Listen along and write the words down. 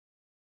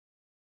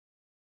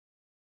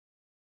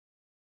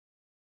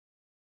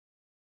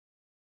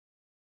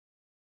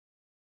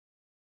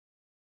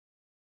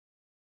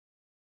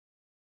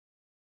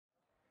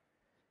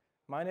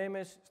My name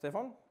is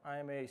Stefan.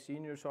 I'm a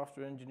senior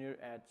software engineer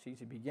at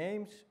CCP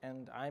Games,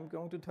 and I'm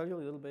going to tell you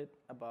a little bit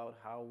about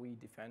how we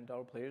defend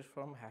our players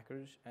from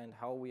hackers and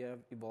how we have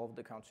evolved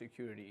account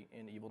security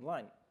in EVE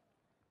Online.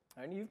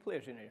 Are any EVE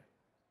players in here?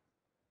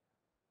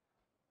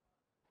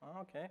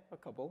 Okay, a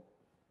couple.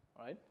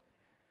 All right.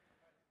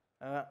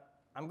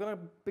 I'm going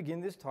to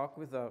begin this talk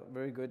with a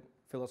very good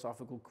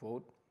philosophical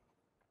quote.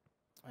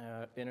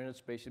 Internet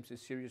spaceships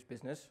is serious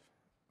business.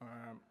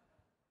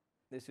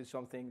 This is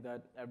something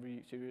that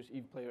every serious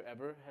EVE player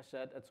ever has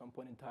said at some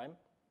point in time.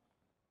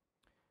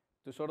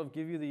 To sort of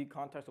give you the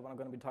context of what I'm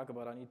going to be talking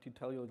about, I need to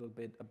tell you a little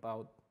bit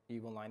about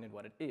EVE Online and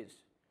what it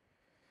is.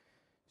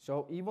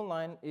 So EVE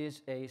Online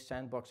is a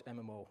sandbox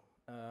MMO.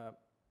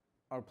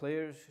 Our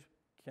players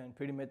can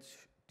pretty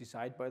much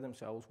decide by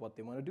themselves what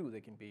they want to do. They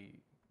can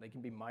be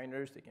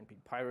miners, they can be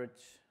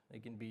pirates, they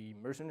can be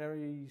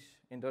mercenaries,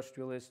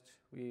 industrialists.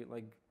 We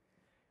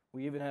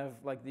even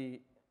have like the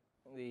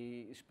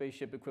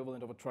spaceship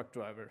equivalent of a truck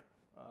driver.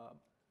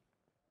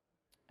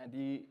 And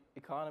the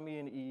economy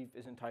in EVE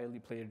is entirely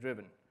player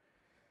driven.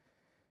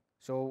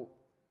 So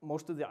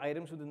most of the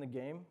items within the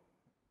game,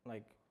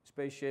 like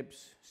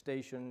spaceships,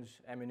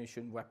 stations,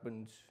 ammunition,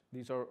 weapons,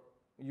 these are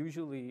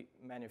usually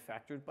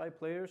manufactured by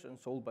players and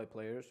sold by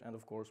players, and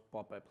of course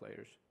bought by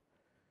players.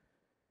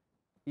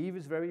 EVE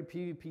is very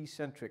PvP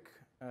centric.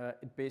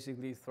 It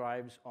basically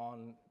thrives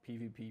on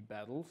PvP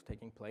battles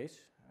taking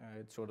place.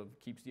 It sort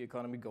of keeps the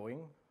economy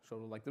going,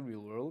 sort of like the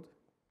real world,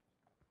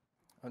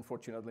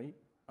 unfortunately.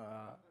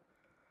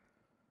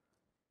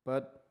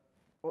 But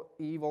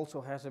EVE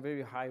also has a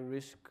very high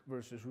risk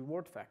versus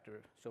reward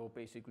factor. So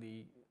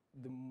basically,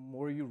 the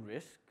more you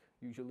risk,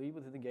 usually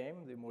within the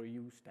game, the more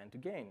you stand to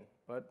gain.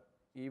 But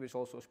EVE is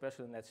also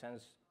special in that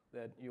sense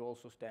that you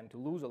also stand to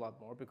lose a lot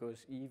more,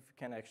 because EVE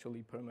can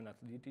actually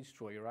permanently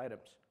destroy your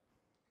items.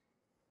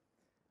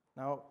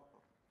 Now,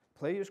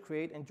 players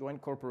create and join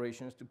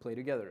corporations to play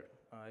together.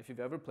 If you've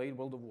ever played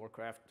World of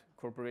Warcraft,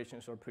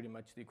 corporations are pretty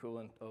much the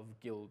equivalent of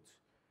guilds.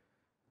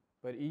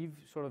 But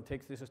EVE sort of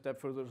takes this a step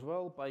further as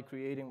well by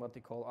creating what they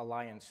call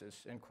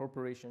alliances, and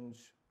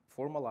corporations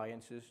form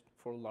alliances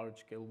for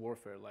large-scale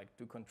warfare, like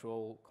to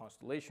control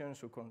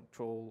constellations or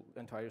control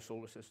entire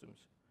solar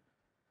systems.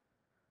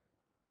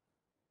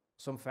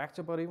 Some facts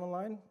about EVE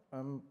Online.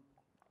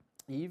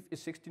 EVE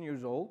is 16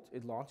 years old.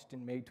 It launched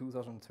in May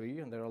 2003,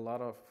 and there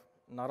are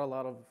not a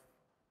lot of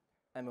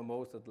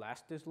MMOs that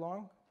last this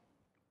long.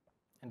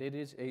 And it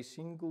is a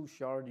single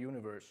shard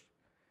universe.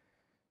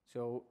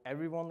 So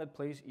everyone that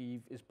plays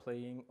EVE is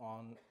playing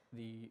on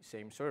the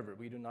same server.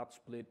 We do not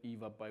split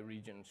EVE up by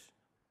regions.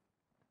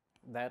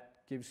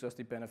 That gives us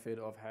the benefit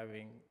of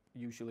having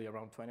usually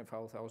around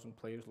 25,000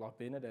 players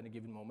logged in at any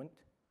given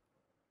moment.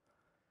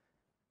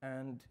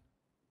 And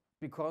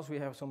because we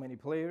have so many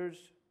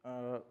players,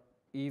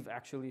 EVE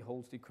actually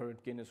holds the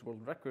current Guinness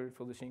World Record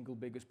for the single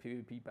biggest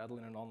PvP battle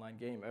in an online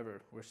game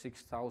ever, where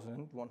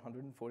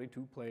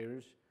 6,142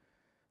 players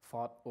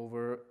fought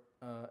over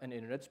an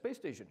internet space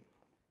station.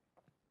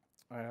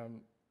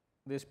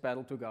 This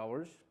battle took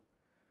hours,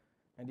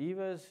 and EVE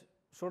has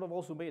sort of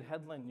also made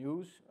headline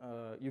news.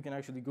 You can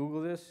actually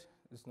Google this.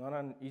 It's not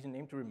an easy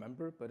name to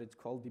remember, but it's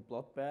called the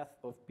Bloodbath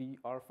of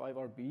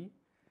BR5RB.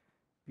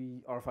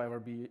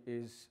 BR5RB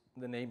is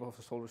the name of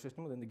a solar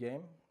system within the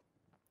game,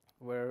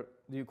 where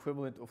the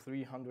equivalent of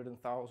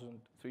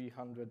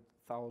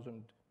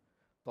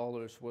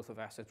 $300,000 worth of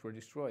assets were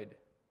destroyed.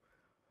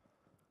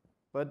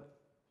 But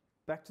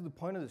back to the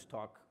point of this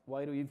talk,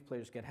 why do EVE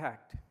players get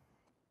hacked?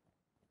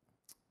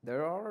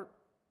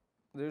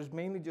 There's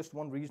mainly just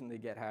one reason they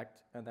get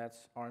hacked, and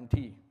that's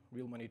RMT,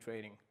 real money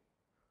trading.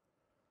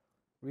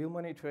 Real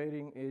money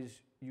trading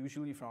is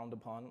usually frowned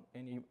upon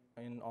in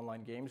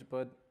online games,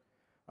 but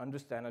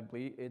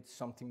understandably, it's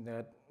something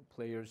that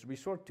players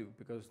resort to,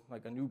 because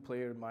like a new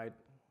player might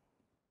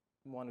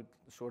want to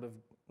sort of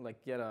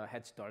like get a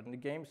head start in the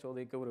game, so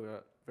they go to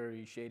a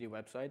very shady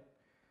website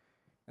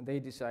and they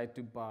decide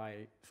to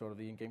buy sort of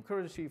the in-game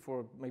currency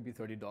for maybe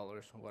 $30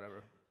 or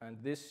whatever.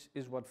 And this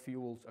is what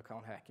fuels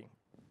account hacking.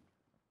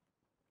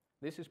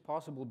 This is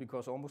possible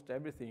because almost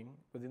everything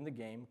within the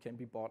game can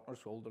be bought or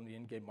sold on the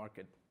in-game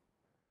market.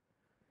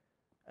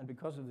 And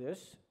because of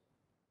this,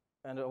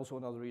 and also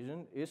another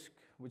reason, ISK,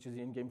 which is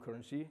the in-game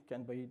currency,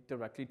 can be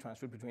directly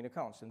transferred between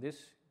accounts. And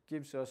this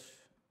gives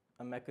us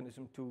a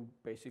mechanism to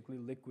basically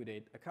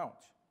liquidate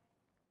accounts.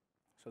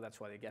 So that's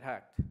why they get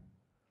hacked.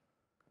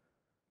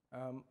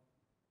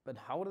 But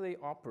how do they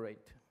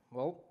operate?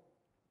 Well,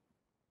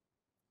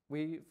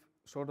 we've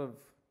sort of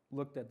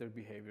looked at their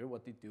behavior,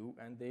 what they do,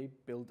 and they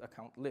build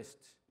account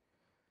lists.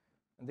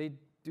 And they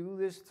do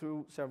this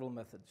through several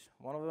methods.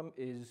 One of them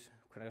is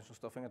credential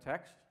stuffing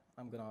attacks.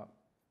 I'm going to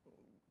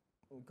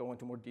go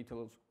into more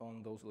details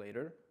on those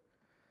later.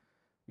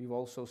 We've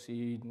also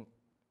seen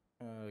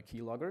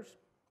keyloggers,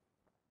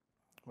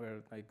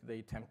 where like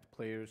they tempt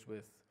players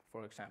with,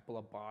 for example,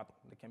 a bot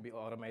that can be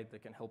automated,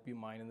 that can help you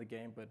mine in the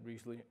game, but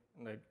usually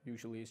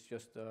it's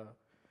just a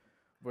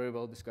very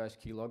well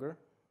disguised keylogger.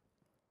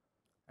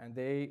 And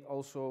they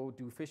also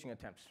do phishing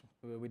attempts.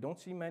 We don't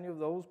see many of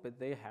those, but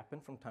they happen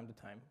from time to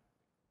time.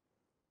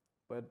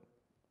 But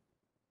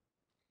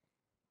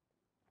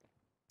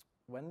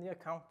when the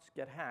accounts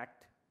get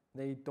hacked,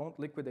 they don't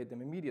liquidate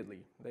them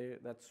immediately.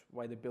 That's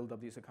why they build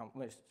up these account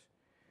lists.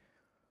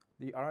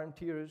 The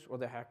RMTers, or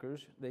the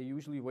hackers, they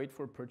usually wait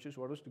for purchase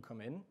orders to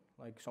come in,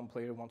 like some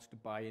player wants to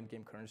buy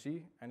in-game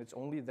currency, and it's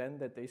only then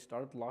that they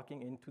start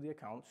locking into the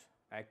accounts,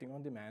 acting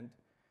on demand,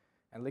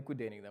 and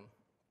liquidating them.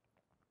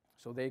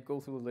 So they go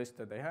through the list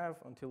that they have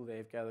until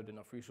they've gathered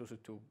enough resources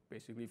to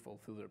basically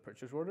fulfill their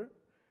purchase order.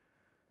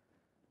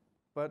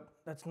 But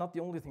that's not the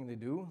only thing they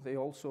do. They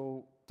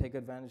also take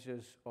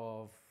advantages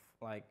of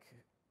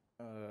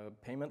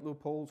payment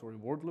loopholes or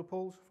reward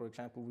loopholes. For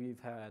example,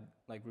 we've had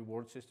like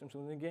reward systems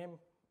in the game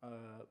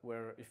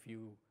where if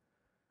you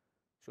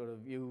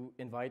you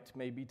invite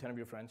maybe 10 of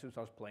your friends who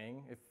starts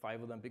playing, if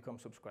 5 of them become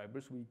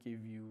subscribers, we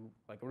give you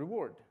like a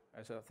reward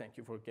as a thank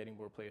you for getting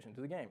more players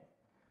into the game.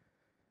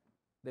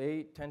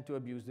 They tend to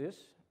abuse this.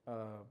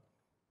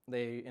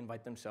 They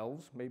invite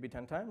themselves maybe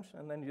 10 times,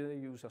 and then they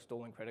use a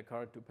stolen credit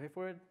card to pay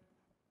for it,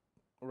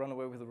 run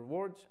away with the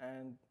rewards,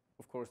 and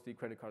of course the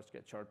credit cards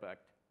get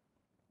chargebacked.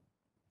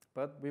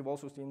 But we've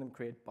also seen them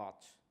create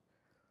bots.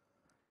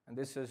 And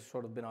this has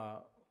sort of been a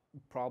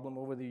problem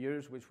over the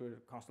years, which we're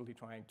constantly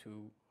trying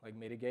to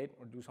mitigate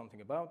or do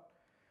something about,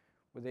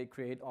 where they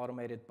create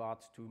automated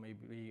bots to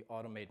maybe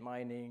automate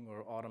mining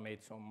or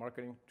automate some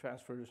marketing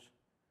transfers.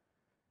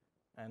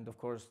 And of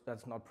course,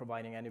 that's not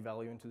providing any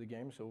value into the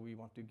game, so we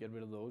want to get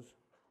rid of those.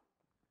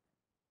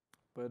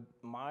 But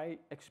my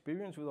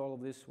experience with all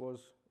of this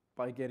was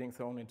by getting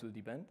thrown into the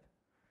deep end.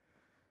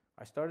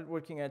 I started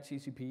working at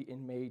CCP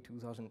in May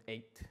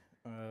 2008,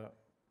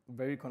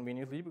 very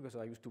conveniently because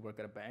I used to work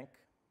at a bank.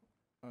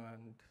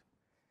 And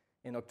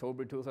in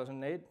October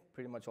 2008,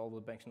 pretty much all the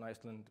banks in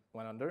Iceland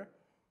went under.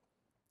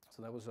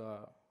 So that was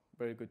a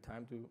very good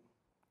time to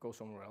go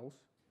somewhere else.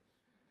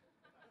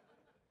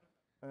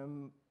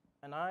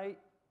 And I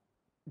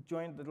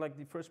joined,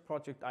 the first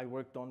project I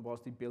worked on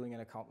was the billing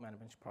and account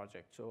management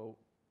project. So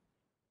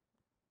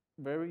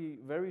very,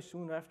 very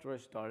soon after I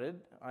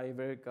started, I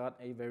got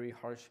a very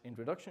harsh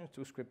introduction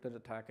to scripted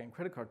attack and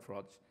credit card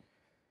frauds.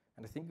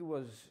 And I think it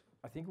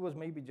was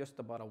maybe just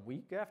about a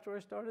week after I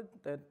started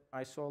that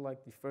I saw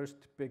the first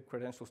big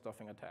credential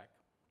stuffing attack.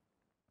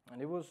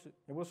 And it was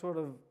sort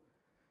of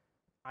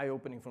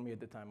eye-opening for me at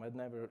the time. I'd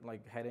never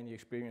had any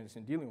experience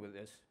in dealing with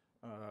this.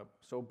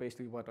 So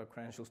basically what a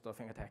credential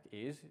stuffing attack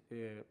is,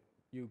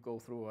 you go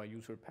through a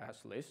user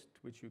pass list,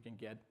 which you can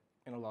get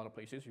in a lot of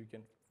places. You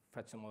can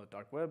fetch them on the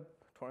dark web,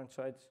 torrent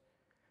sites,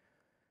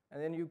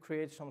 and then you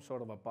create some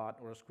sort of a bot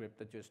or a script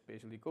that just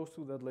basically goes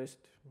through that list,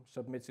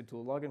 submits it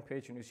to a login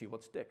page, and you see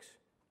what sticks.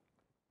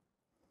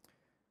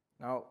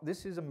 Now,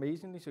 this is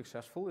amazingly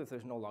successful if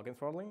there's no login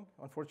throttling,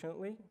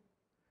 unfortunately,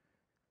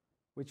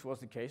 which was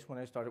the case when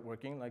I started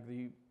working.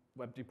 The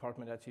web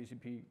department at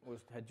CCP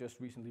had just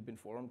recently been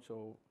formed,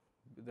 so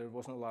there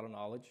wasn't a lot of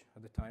knowledge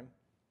at the time.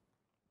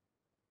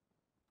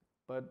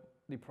 But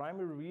the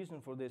primary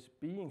reason for this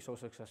being so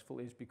successful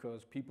is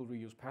because people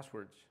reuse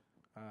passwords.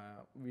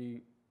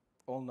 We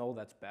all know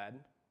that's bad.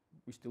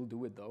 We still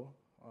do it though,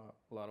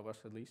 a lot of us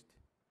at least.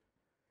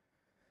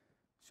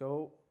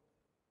 So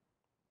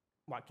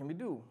what can we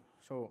do?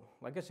 So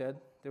like I said,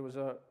 there was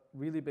a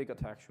really big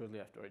attack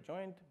shortly after I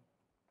joined.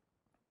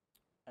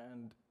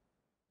 And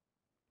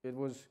it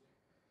was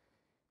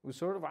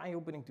sort of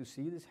eye-opening to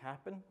see this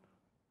happen,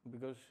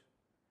 because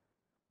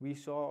we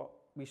saw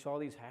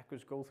these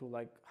hackers go through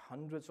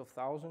hundreds of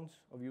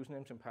thousands of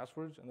usernames and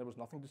passwords, and there was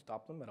nothing to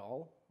stop them at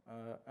all.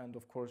 And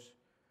of course,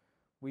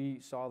 we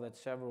saw that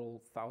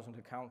several thousand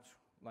accounts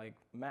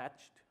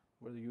matched,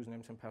 where the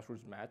usernames and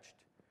passwords matched.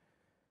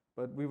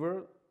 But we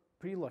were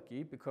pretty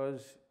lucky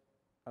because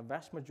a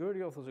vast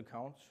majority of those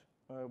accounts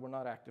were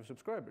not active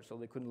subscribers, so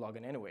they couldn't log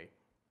in anyway.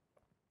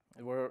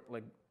 There were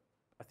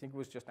I think it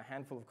was just a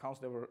handful of accounts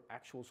that were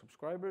actual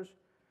subscribers.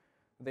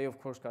 They of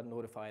course got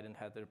notified and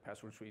had their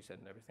passwords reset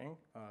and everything.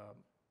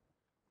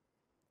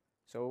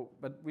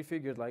 But we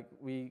figured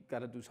we got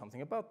to do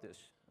something about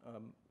this.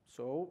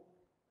 So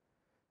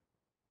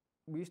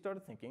we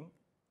started thinking,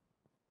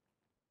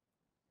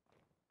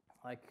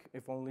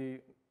 if only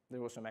there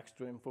was some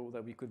extra info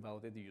that we could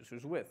validate the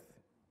users with.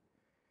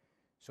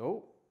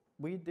 So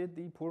we did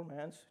the poor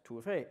man's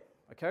 2FA,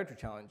 a character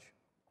challenge.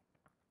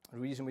 The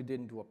reason we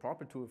didn't do a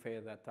proper 2FA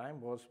at that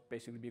time was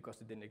basically because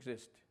it didn't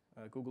exist.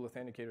 Google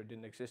Authenticator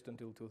didn't exist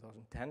until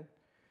 2010,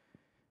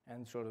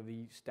 and sort of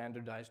the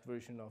standardized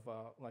version of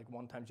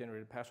one-time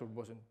generated password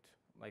wasn't,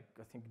 I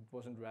think it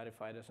wasn't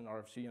ratified as an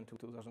RFC until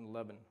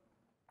 2011.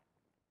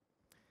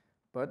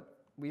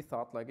 But we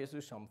thought, is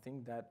there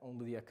something that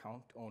only the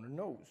account owner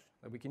knows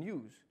that we can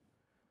use?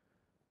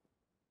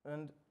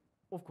 And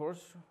of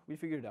course, we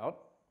figured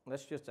out,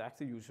 let's just ask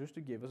the users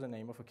to give us the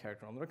name of a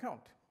character on their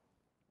account.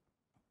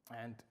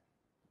 And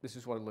this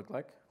is what it looked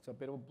like. It's a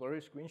bit of a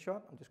blurry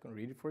screenshot. I'm just going to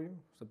read it for you.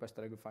 It's the best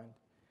that I could find.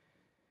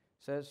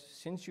 It says,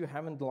 since you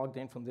haven't logged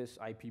in from this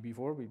IP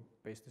before, we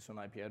based this on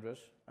IP address,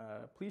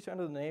 please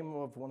enter the name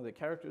of one of the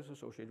characters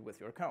associated with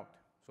your account.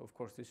 So of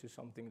course, this is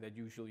something that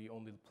usually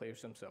only the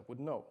players themselves would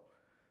know.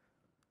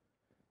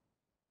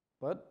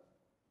 But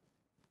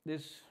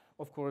This,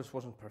 of course,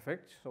 wasn't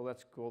perfect, so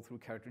let's go through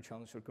character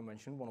challenge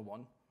circumvention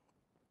 101.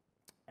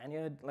 And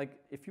yet, like,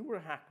 if you were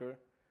a hacker,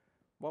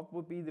 what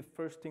would be the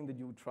first thing that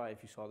you would try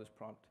if you saw this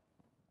prompt?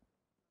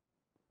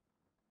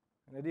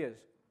 Any ideas?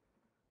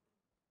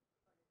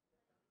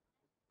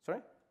 Sorry?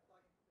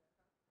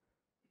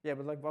 Yeah,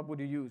 but like, what would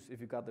you use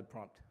if you got the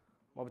prompt?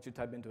 What would you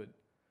type into it?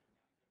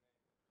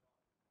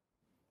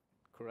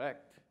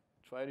 Correct.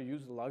 Try to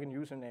use the login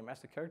username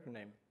as the character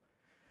name.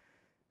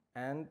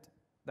 And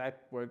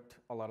that worked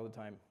a lot of the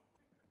time.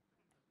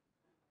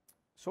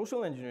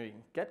 Social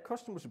engineering. Get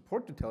customer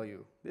support to tell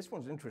you. This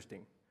one's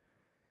interesting.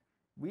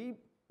 We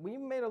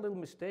made a little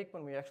mistake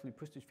when we actually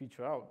pushed this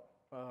feature out.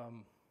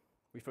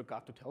 We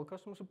forgot to tell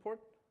customer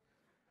support.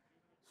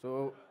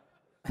 So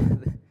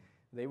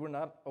they were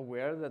not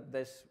aware that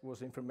this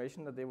was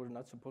information that they were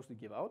not supposed to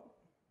give out.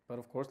 But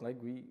of course, like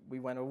we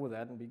went over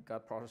that and we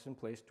got process in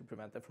place to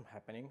prevent that from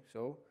happening.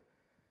 So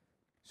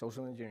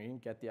social engineering,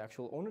 get the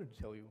actual owner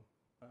to tell you.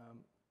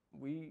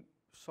 We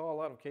saw a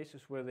lot of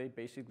cases where they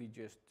basically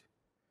just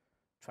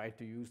tried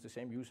to use the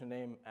same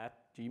username at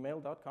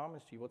gmail.com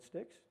and see what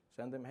sticks.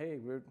 Send them, hey,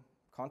 we're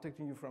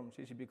contacting you from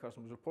CCP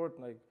customer support.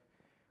 Like,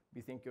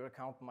 we think your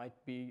account might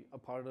be a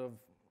part of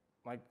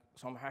like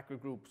some hacker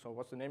group. So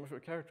what's the name of your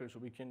character so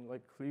we can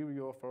like clear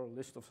you off our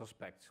list of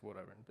suspects,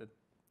 whatever.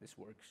 This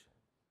works.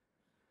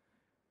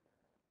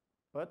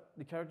 But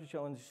the character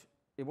challenge,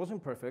 it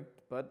wasn't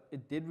perfect, but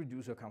it did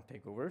reduce account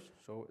takeovers.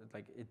 So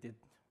like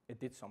it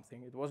did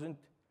something. It wasn't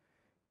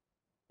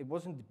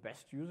the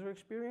best user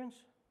experience.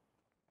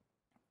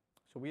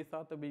 So we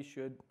thought that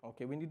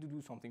we need to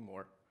do something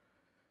more.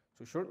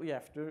 So shortly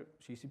after,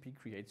 CCP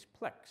creates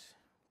Plex.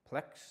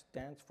 Plex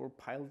stands for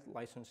Pilot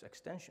License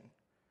Extension.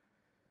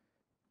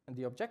 And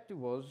the objective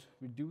was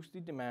reduce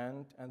the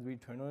demand and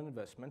return on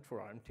investment for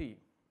RMT.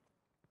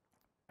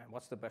 And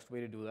what's the best way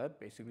to do that?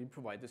 Basically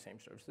provide the same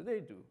service that they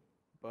do.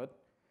 But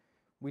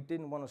we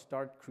didn't want to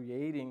start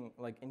creating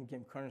like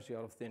in-game currency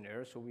out of thin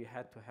air, so we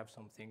had to have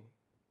something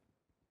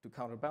to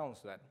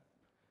counterbalance that.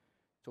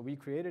 So we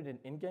created an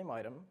in-game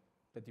item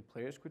that the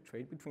players could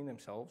trade between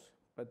themselves,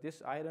 but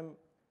this item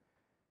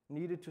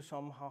needed to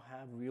somehow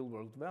have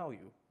real-world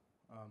value.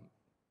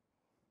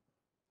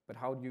 But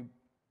how do you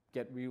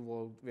get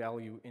real-world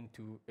value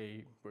into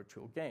a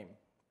virtual game?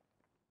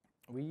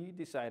 We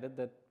decided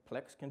that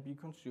Plex can be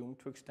consumed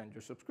to extend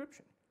your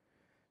subscription.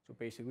 So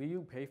basically,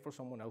 you pay for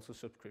someone else's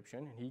subscription,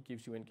 and he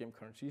gives you in-game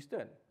currency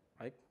instead,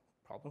 right?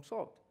 Problem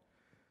solved.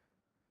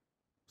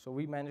 So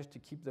we managed to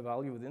keep the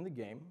value within the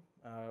game.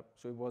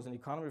 So it was an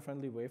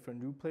economy-friendly way for a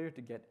new player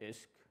to get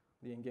ISK,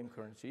 the in-game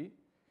currency,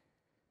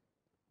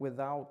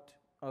 without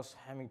us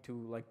having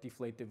to like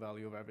deflate the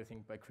value of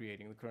everything by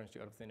creating the currency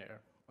out of thin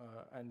air.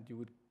 And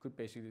you could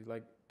basically,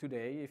 like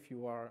today, if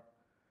you are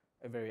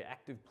a very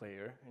active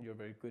player and you're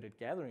very good at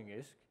gathering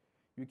ISK,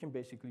 you can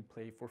basically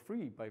play for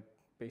free by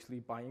basically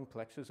buying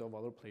plexes of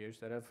other players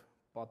that have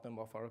bought them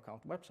off our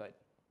account website.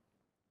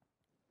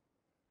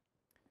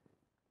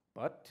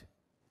 But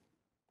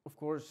of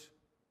course,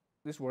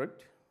 this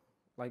worked.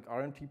 Like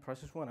RMT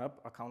prices went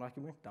up, account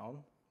activity went down,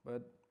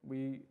 but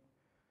we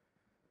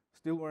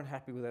still weren't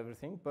happy with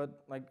everything.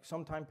 But like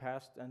some time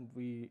passed, and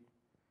we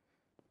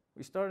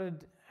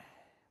started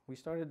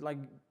like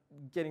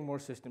getting more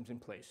systems in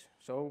place.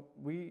 So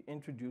we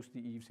introduced the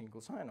EVE single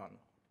sign-on,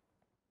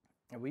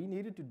 and we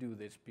needed to do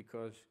this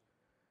because,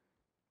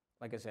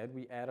 like I said,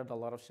 we added a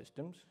lot of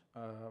systems.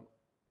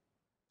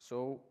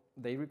 So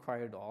they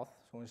required auth.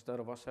 So instead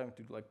of us having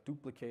to like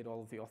duplicate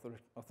all of the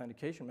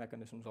authentication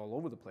mechanisms all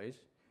over the place,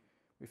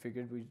 we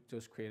figured we'd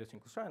just create a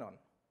single sign-on.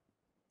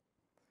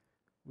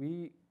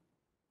 We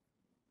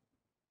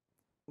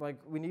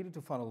needed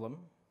to funnel them.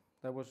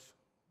 That was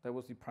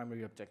the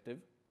primary objective.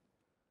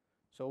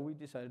 So we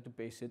decided to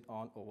base it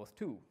on OAuth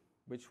 2,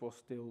 which was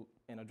still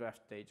in a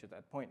draft stage at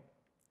that point.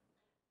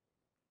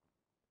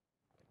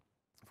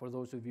 For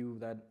those of you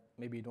that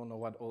maybe don't know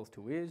what OAuth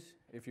 2 is,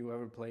 if you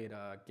ever played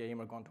a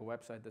game or gone to a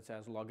website that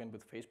says login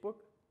with Facebook,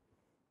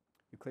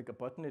 you click a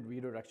button, it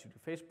redirects you to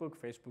Facebook.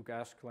 Facebook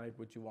asks, like,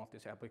 would you want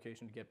this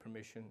application to get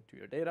permission to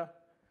your data?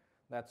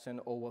 That's an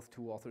OAuth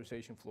 2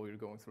 authorization flow you're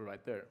going through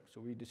right there. So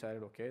we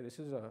decided, okay,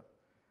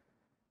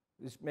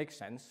 this makes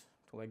sense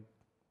to like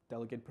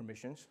delegate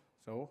permissions.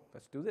 So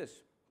let's do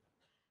this.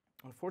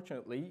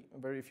 Unfortunately,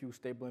 very few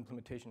stable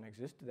implementation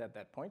existed at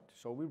that point,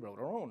 so we wrote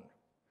our own.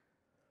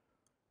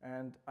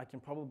 And I can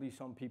probably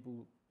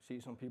see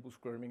some people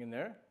squirming in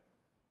there,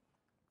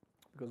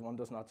 because one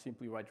does not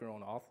simply write your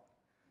own auth.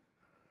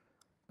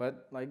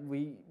 But like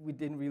we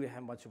didn't really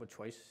have much of a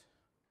choice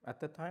at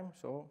that time,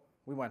 so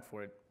we went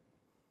for it.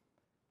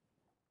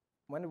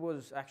 When it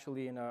was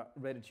actually in a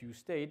ready-to-use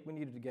state, we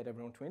needed to get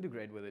everyone to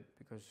integrate with it,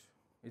 because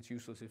it's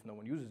useless if no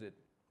one uses it.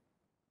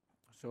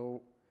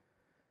 So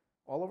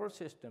all of our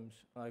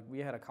systems, like we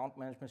had account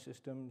management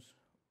systems,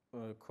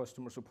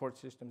 customer support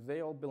systems,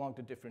 they all belong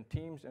to different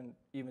teams and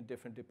even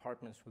different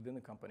departments within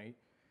the company.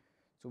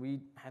 So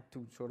we had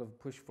to sort of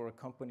push for a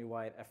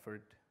company-wide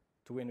effort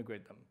to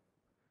integrate them.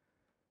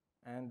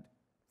 And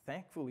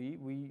thankfully,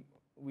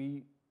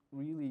 we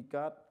really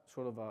got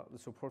sort of the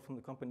support from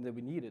the company that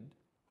we needed.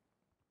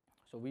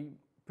 So we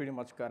pretty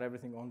much got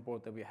everything on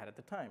board that we had at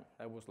the time.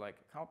 That was like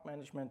account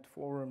management,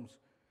 forums,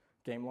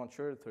 game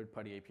launcher,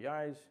 third-party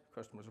APIs,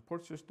 customer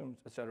support systems,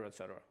 et cetera, et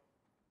cetera.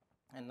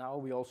 And now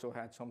we also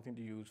had something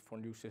to use for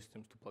new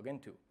systems to plug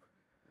into.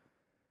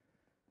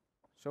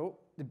 So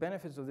the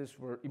benefits of this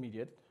were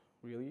immediate,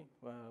 really.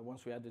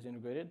 Once we had this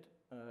integrated,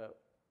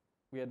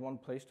 we had one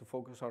place to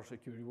focus our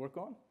security work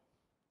on.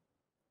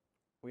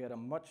 We had a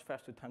much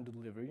faster time to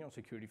delivery on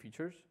security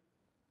features.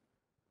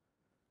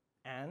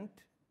 And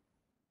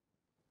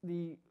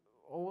the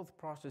OAuth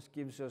process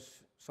gives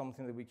us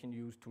something that we can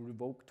use to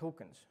revoke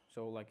tokens.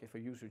 So like if a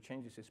user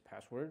changes his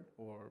password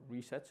or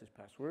resets his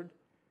password,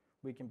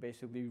 we can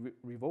basically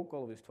revoke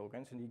all of his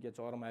tokens and he gets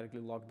automatically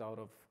logged out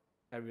of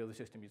every other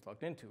system he's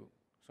logged into.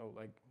 So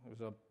like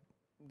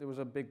there was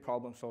a big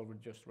problem solver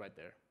just right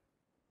there.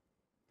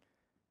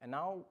 And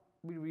now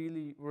we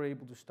really were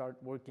able to start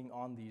working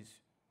on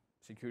these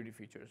security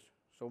features.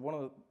 So one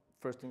of the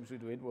first things we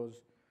did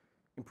was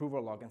improve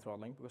our login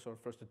throttling, because our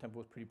first attempt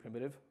was pretty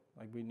primitive.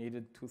 Like we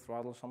needed to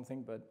throttle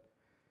something, but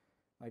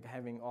like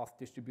having auth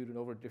distributed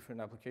over different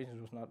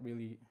applications was not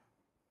really,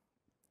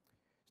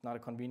 it's not a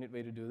convenient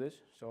way to do this.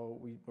 So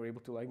we were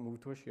able to like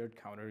move to a shared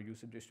counter,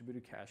 use a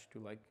distributed cache to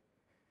like,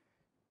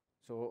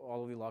 so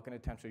all of the login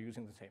attempts are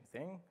using the same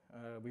thing.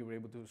 We were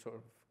able to sort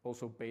of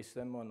also base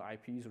them on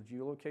IPs or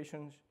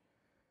geolocations,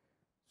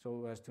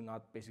 so as to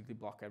not basically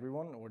block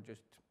everyone or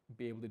just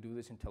be able to do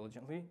this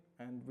intelligently.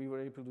 And we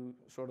were able to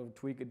sort of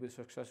tweak it with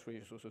success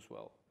ratios as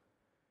well.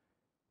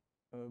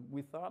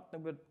 We thought that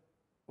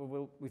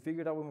we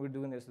figured out when we were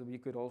doing this that we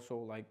could also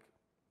like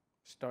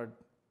start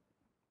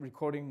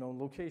recording known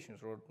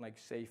locations or like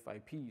safe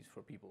IPs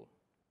for people,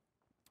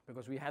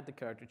 because we had the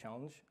character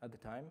challenge at the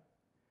time,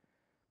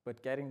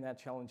 but getting that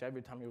challenge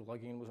every time you were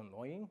logging in was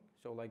annoying.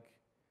 So like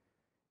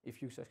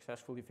if you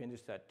successfully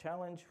finished that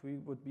challenge, we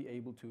would be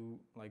able to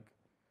like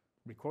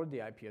record the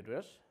IP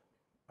address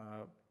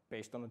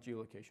based on the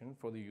geolocation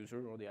for the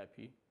user or the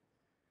IP.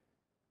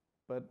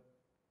 But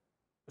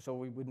so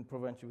we wouldn't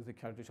prevent you with the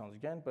character challenge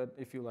again, but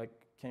if you like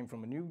came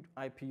from a new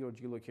IP or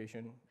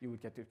geolocation, you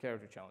would get the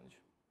character challenge.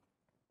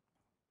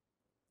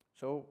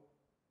 So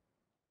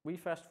we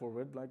fast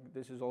forward, like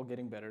this is all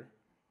getting better.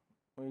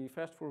 We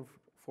fast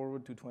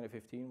forward to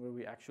 2015, where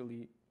we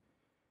actually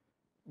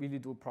really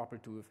do a proper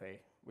 2FA,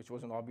 which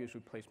was an obvious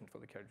replacement for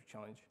the character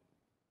challenge.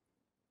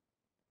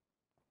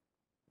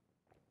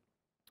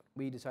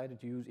 We decided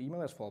to use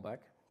email as fallback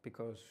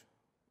because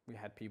we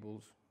had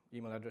people's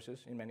email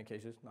addresses in many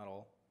cases, not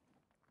all.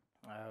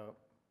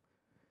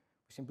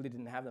 We simply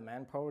didn't have the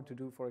manpower to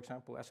do, for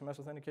example, SMS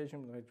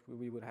authentication. Like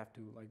we would have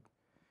to like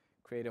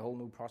create a whole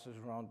new process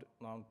around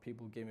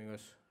people giving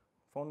us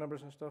phone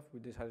numbers and stuff. We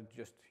decided to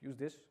just use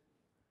this.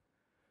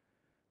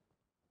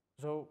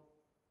 So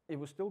it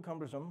was still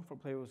cumbersome for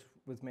players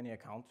with many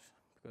accounts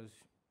because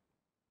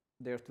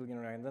they're still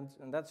getting around.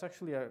 And that's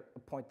actually a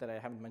point that I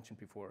haven't mentioned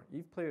before.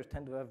 EVE players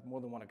tend to have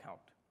more than one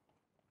account.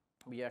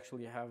 We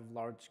actually have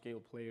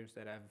large-scale players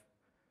that have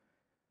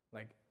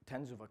like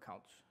tens of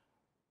accounts.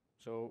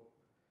 So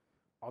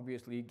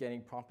obviously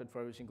getting prompted for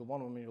every single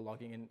one when you're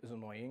logging in is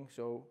annoying.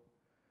 So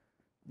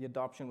the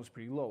adoption was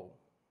pretty low.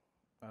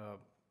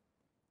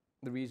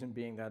 The reason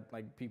being that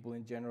like people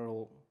in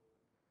general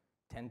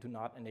tend to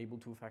not enable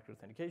two-factor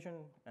authentication,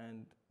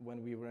 and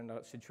when we were in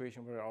a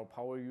situation where our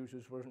power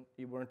users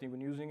weren't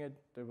even using it,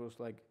 there was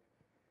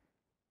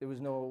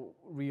no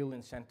real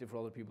incentive for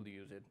other people to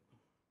use it.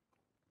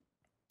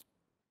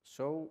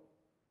 So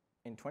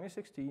in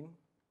 2016,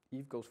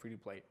 EVE goes free to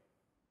play.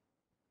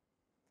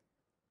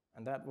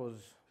 And that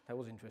was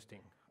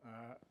interesting,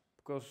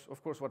 because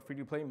of course what free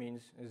to play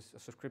means is a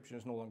subscription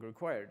is no longer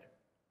required.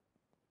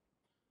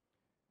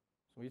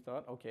 So we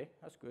thought, okay,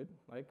 that's good.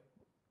 Like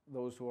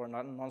those who are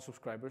not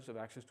non-subscribers have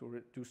access to a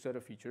reduced set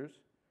of features.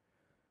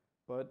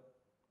 But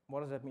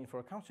what does that mean for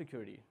account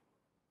security?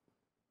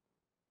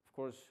 Of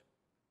course,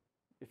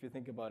 if you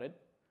think about it,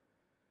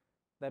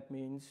 that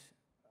means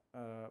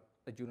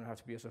that you don't have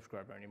to be a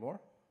subscriber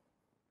anymore.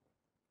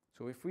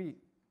 So if we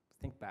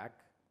think back,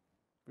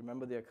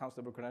 remember the accounts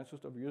that were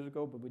credentialed over years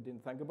ago, but we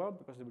didn't think about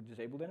because they were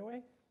disabled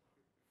anyway?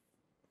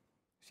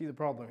 See the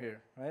problem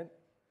here, right?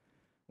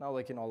 Now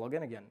they can all log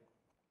in again.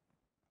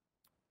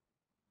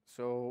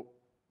 So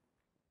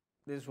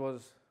this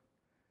was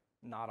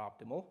not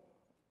optimal.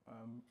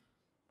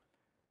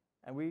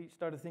 And we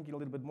started thinking a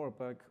little bit more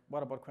about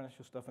what about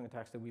credential stuffing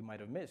attacks that we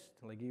might have missed?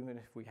 Like even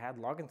if we had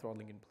login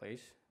throttling in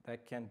place,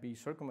 that can be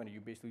circumvented.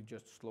 You basically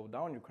just slow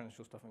down your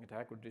credential stuffing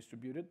attack or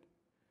distribute it.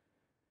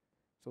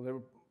 So there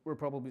were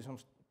probably some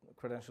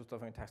credential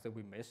stuffing attacks that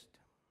we missed.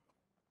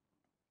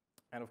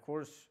 And of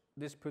course,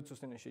 this puts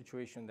us in a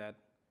situation that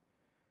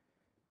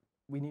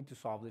we need to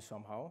solve this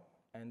somehow.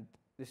 And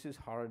this is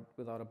hard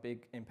without a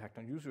big impact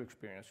on user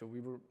experience. So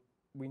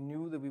we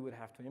knew that we would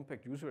have to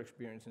impact user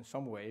experience in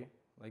some way.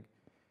 Like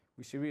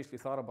we seriously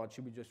thought about,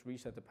 should we just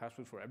reset the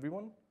password for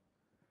everyone?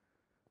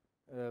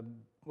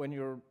 When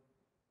you're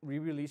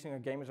re-releasing a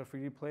game as a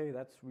free-to-play,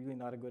 that's really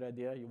not a good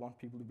idea. You want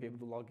people to be able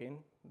to log in.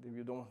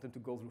 You don't want them to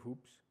go through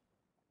hoops.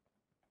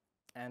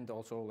 And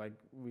also, like,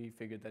 we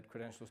figured that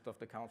credential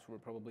stuffed accounts were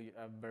probably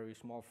a very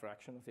small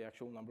fraction of the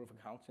actual number of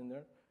accounts in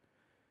there.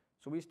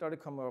 So we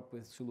started coming up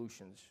with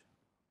solutions.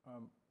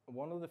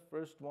 One of the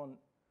first one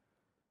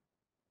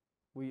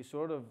we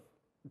sort of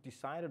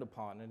decided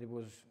upon, and it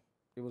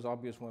was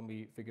obvious when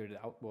we figured it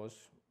out, was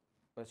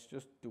let's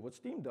just do what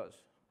Steam does.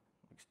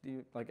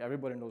 Like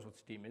everybody knows what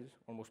Steam is,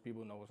 or most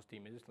people know what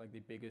Steam is, like the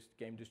biggest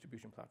game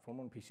distribution platform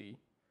on PC.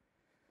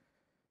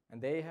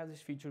 And they have this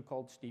feature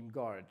called Steam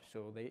Guard.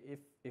 So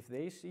if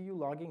they see you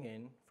logging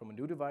in from a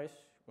new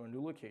device or a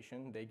new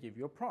location, they give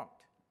you a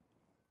prompt.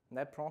 And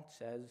that prompt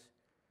says,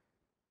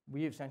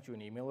 we have sent you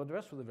an email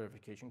address with a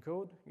verification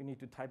code. You need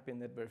to type in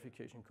that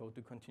verification code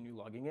to continue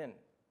logging in.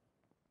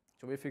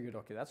 So we figured,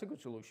 okay, that's a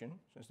good solution.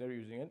 Since they're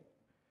using it,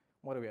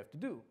 what do we have to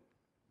do?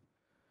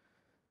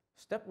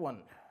 Step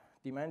one,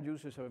 demand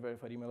users have a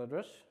verified email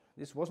address.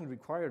 This wasn't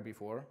required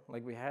before.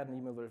 Like, we had an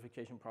email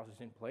verification process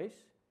in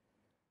place,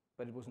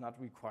 but it was not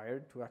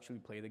required to actually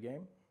play the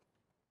game.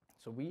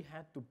 So we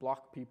had to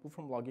block people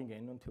from logging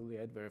in until they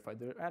had verified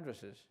their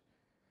addresses.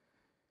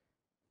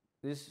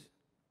 This,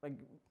 like,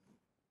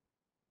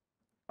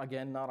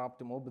 again, not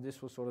optimal, but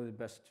this was sort of the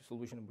best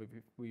solution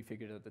we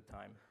figured at the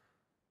time.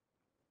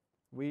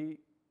 We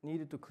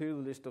needed to clear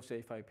the list of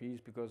safe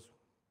IPs because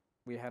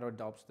we had our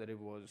doubts that it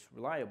was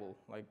reliable.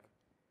 Like,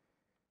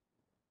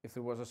 if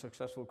there was a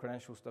successful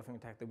credential stuffing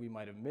attack that we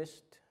might have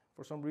missed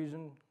for some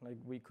reason, like,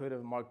 we could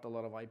have marked a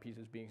lot of IPs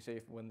as being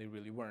safe when they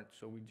really weren't,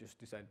 so we just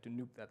decided to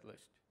nuke that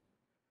list.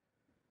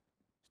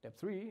 Step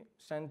 3,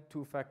 send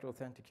two-factor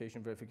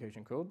authentication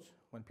verification codes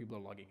when people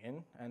are logging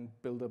in, and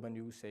build up a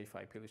new safe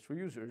IP list for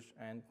users,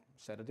 and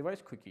set a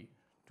device quickie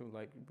to,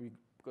 like,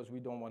 because we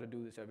don't want to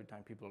do this every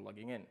time people are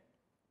logging in.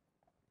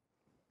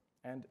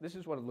 And this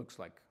is what it looks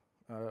like.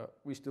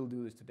 We still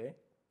do this today.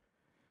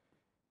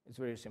 It's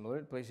very similar.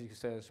 It basically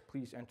says,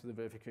 please enter the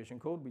verification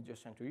code. We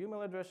just sent your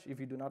email address. If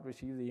you do not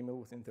receive the email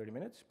within 30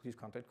 minutes, please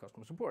contact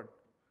customer support.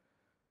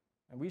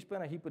 And we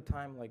spent a heap of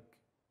time, like,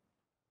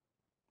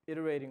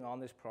 iterating on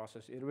this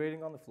process,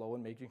 iterating on the flow,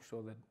 and making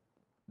sure that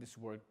this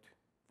worked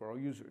for our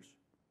users.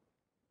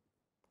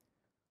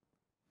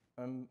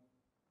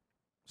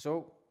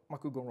 So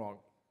what could go wrong?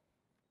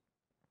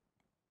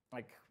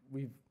 Like,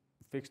 we've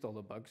fixed all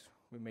the bugs.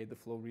 We made the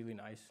flow really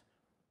nice.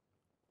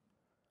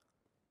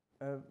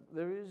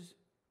 There is,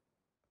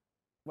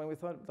 when we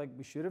thought, like,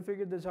 we should have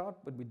figured this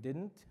out, but we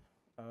didn't,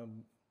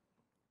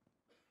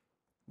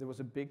 there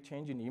was a big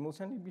change in email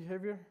sending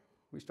behavior.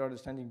 We started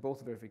sending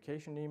both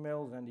verification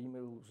emails and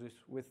emails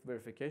with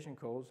verification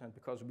codes, and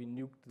because we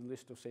nuked the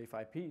list of safe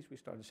IPs, we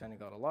started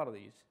sending out a lot of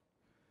these.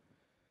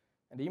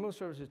 And the email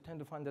services tend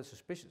to find that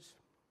suspicious.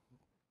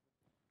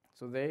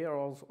 So they are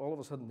all of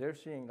a sudden, they're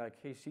seeing,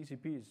 like, hey,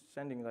 CCP is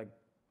sending, like,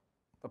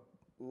 a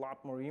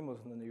lot more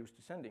emails than they're used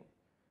to sending.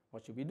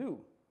 What should we do?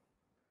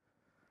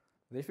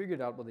 They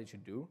figured out what they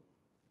should do: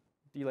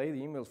 delay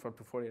the emails for up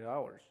to 48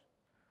 hours.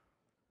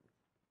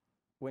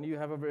 When you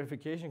have a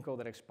verification code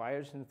that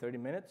expires in 30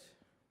 minutes,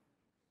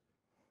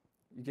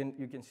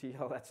 you can see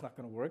how that's not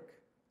going to work.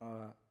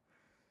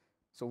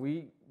 So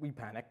we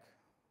panic.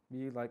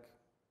 We, like,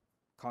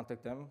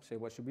 contact them, say,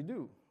 what should we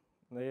do?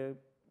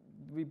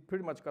 We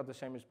pretty much got the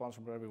same response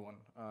from everyone.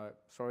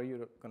 Sorry, you're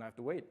going to have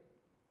to wait.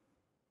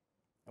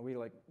 And we,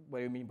 like, what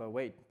do you mean by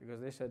wait?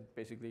 Because they said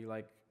basically,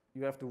 like,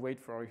 you have to wait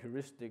for our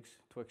heuristics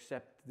to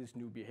accept this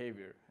new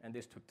behavior, and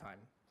this took time.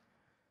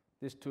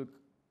 This took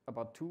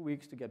about 2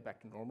 weeks to get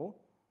back to normal.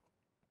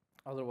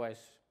 Otherwise,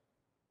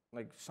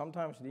 like,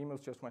 sometimes the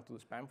emails just went to the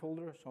spam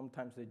folder,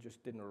 sometimes they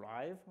just didn't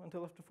arrive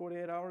until after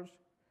 48 hours.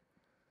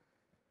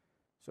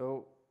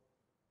 So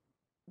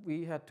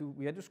we had to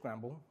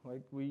scramble.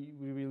 Like, we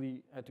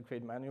really had to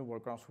create manual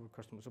workarounds for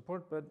customer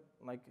support, but,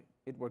 like,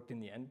 it worked in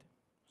the end.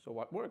 So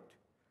what worked?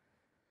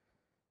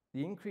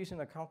 The increase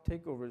in account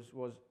takeovers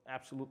was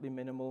absolutely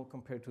minimal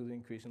compared to the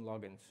increase in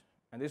logins.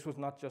 And this was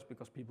not just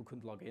because people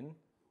couldn't log in.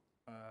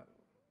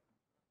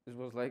 This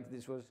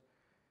was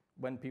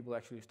when people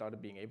actually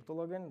started being able to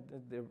log in.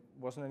 There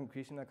wasn't an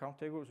increase in account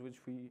takeovers, which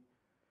we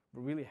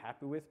were really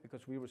happy with,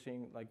 because we were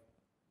seeing, like,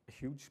 a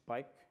huge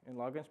spike in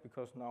logins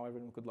because now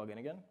everyone could log in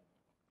again.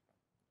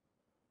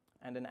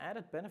 And an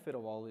added benefit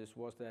of all this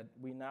was that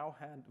we now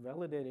had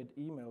validated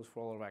emails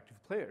for all our active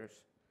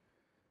players.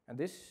 And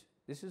this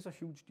is a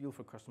huge deal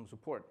for customer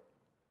support,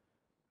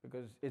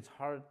 because it's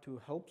hard to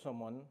help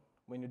someone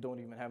when you don't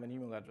even have an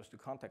email address to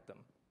contact them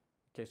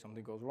in case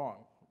something goes wrong.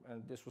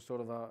 And this was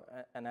sort of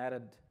an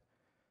added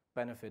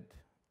benefit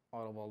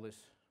out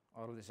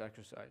of this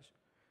exercise.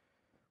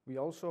 We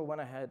also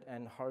went ahead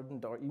and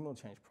hardened our email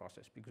change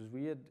process, because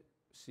we had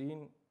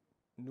seen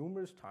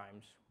numerous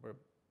times where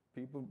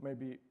people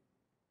maybe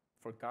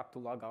forgot to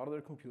log out of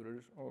their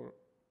computers or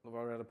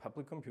were at a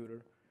public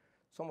computer.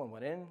 Someone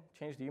went in,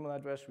 changed the email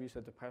address,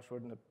 reset the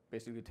password, and had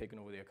basically taken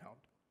over the account.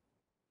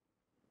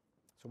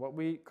 So what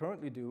we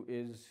currently do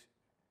is,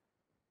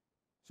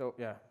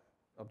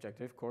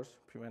 objective, of course,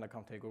 prevent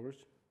account takeovers.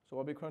 So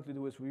what we currently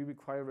do is we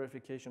require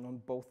verification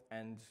on both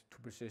ends to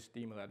persist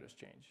the email address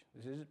change.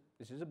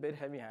 This is a bit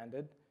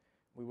heavy-handed.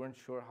 We weren't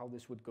sure how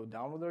this would go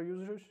down with our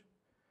users,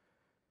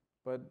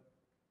 but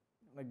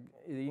like,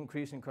 the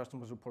increase in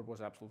customer support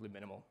was absolutely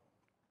minimal.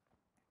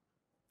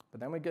 But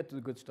then we get to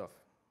the good stuff.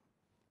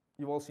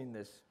 You've all seen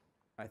this,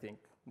 I think.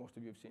 Most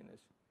of you have seen this.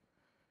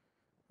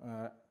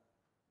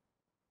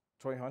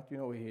 Troy Hunt, you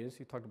know who he is.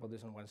 He talked about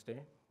this on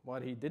Wednesday.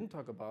 What he didn't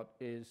talk about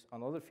is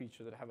another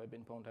feature that Have I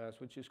Been Pwned has,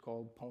 which is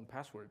called pwned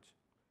passwords.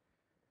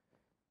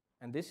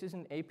 And this is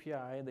an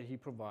API that he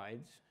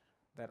provides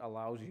that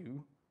allows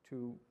you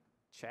to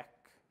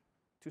check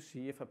to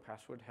see if a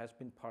password has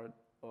been part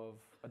of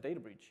a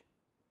data breach.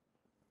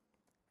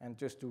 And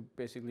just to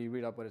basically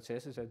read up what it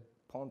says, is that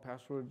pwned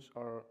passwords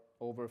are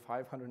over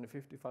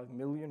 555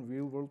 million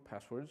real-world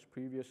passwords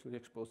previously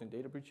exposed in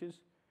data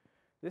breaches.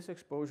 This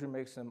exposure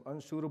makes them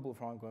unsuitable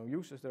for ongoing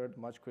use, as they're at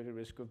much greater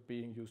risk of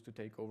being used to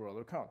take over other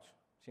accounts.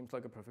 Seems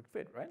like a perfect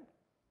fit, right?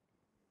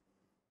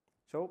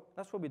 So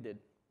that's what we did.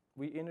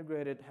 We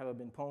integrated Have I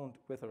Been Pwned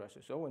with our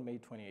SSO in May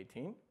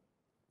 2018.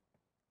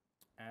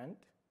 And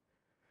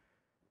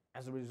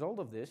as a result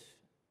of this,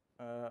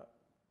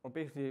 or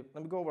basically,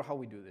 let me go over how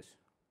we do this.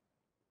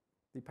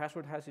 The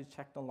password hash is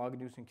checked on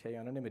login using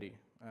k-anonymity.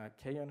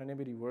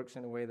 K-anonymity works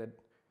in a way that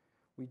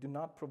we do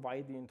not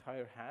provide the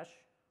entire hash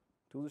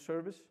to the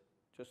service,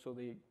 just so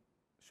the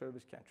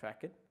service can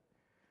track it.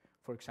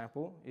 For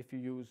example, if you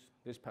use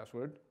this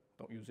password,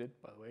 don't use it,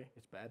 by the way,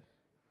 it's bad.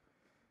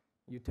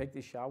 You take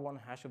the SHA-1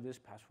 hash of this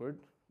password,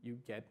 you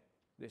get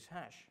this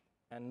hash.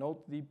 And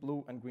note the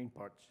blue and green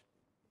parts.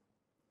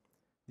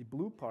 The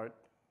blue part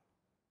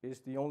is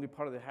the only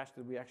part of the hash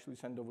that we actually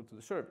send over to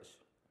the service.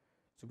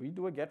 So we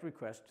do a GET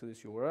request to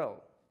this URL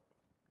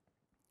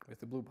with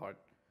the blue part.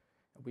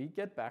 We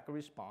get back a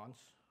response,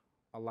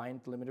 a line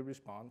limited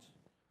response,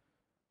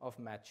 of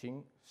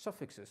matching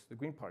suffixes, the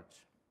green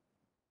parts.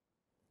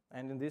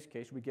 And in this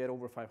case, we get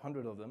over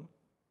 500 of them.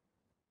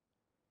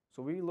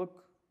 So we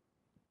look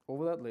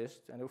over that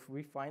list, and if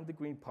we find the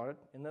green part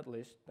in that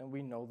list, then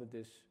we know that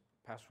this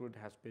password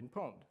has been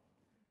pwned.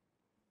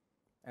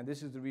 And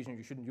this is the reason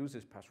you shouldn't use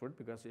this password,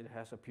 because it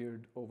has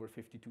appeared over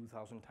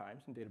 52,000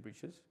 times in data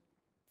breaches.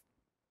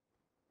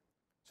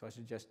 So I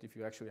suggest if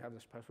you actually have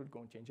this password,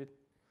 go and change it.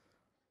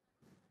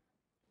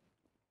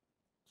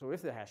 So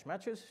if the hash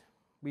matches,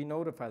 we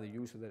notify the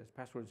user that his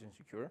password is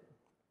insecure.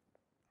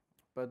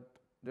 But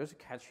there's a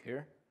catch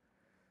here.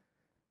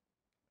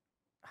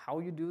 How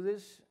you do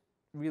this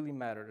really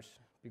matters,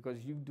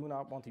 because you do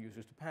not want the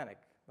users to panic.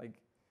 Like,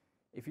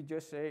 if you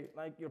just say,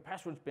 like, your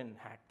password's been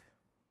hacked,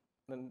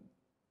 then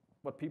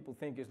what people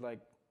think is like,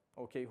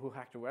 okay, who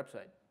hacked your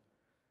website?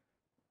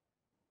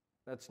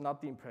 That's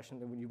not the impression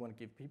that you want to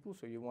give people,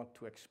 so you want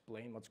to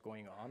explain what's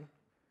going on.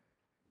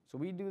 So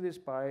we do this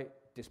by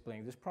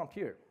displaying this prompt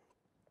here.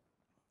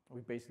 We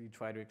basically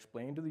try to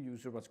explain to the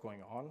user what's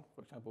going on.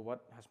 For example,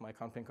 what has my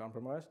account been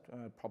compromised?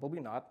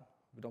 Probably not.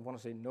 We don't want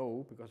to say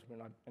no, because we're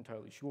not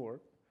entirely sure.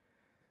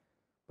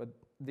 But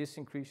this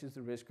increases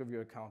the risk of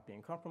your account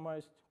being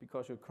compromised,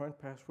 because your current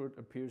password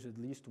appears at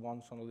least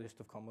once on a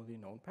list of commonly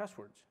known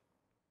passwords.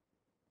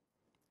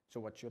 So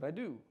what should I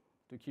do?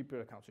 To keep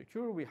your account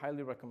secure, we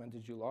highly recommend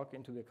that you log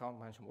into the account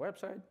management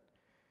website,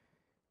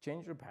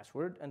 change your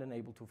password, and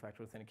enable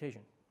two-factor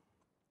authentication.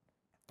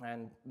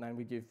 And then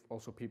we give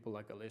also people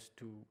like a list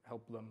to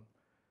help them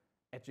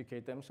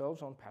educate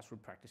themselves on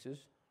password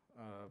practices.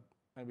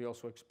 And we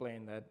also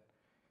explain that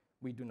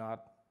we do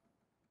not,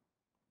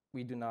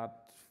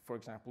 for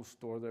example,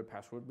 store their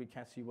password. We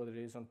can't see what it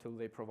is until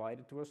they provide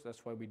it to us.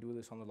 That's why we do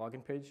this on the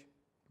login page,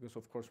 because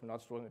of course we're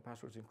not storing the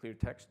passwords in clear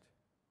text.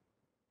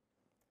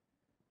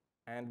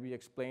 And we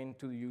explain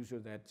to the user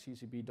that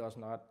CCP does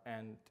not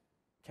and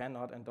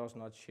cannot and does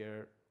not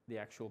share the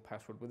actual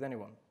password with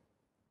anyone.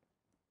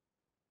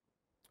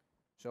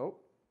 So,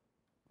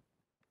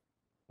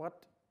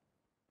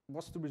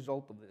 what's the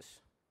result of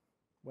this?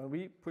 When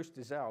we push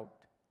this out,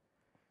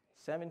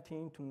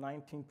 17 to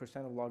 19%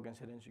 of logins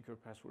had insecure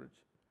passwords.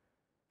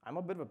 I'm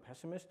a bit of a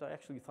pessimist. I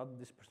actually thought that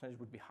this percentage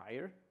would be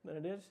higher than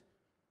it is.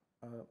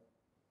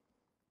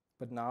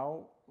 But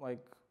now,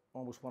 like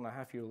almost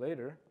 1.5 years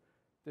later,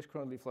 this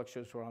currently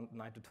fluctuates around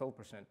 9 to 12%.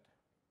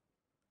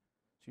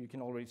 So you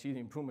can already see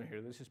the improvement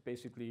here. This is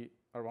basically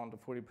around a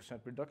 40%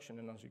 reduction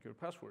in unsecure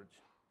passwords,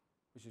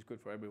 which is good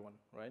for everyone,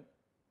 right?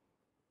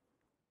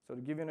 So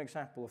to give you an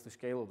example of the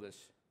scale of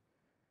this,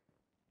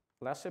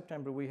 last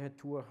September we had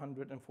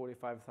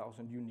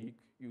 245,000 unique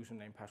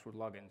username password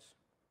logins.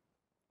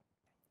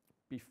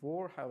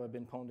 Before Have I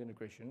Been Pwned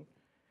integration,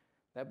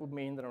 that would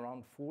mean that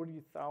around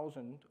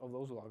 40,000 of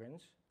those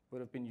logins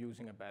would have been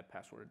using a bad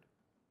password.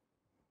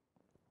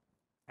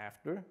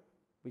 After,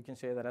 we can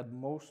say that at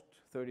most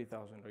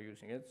 30,000 are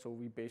using it, so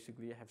we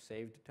basically have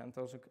saved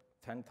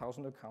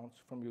 10,000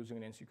 accounts from using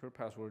an insecure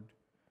password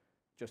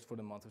just for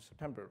the month of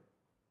September,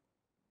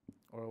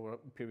 or over a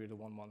period of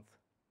 1 month.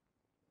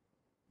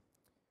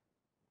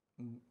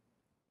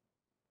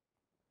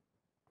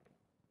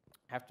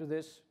 After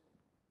this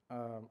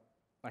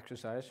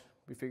exercise,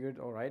 we figured,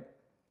 all right,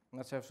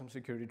 let's have some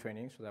security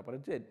training. So that's what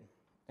it did.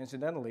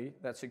 Incidentally,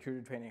 that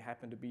security training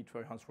happened to be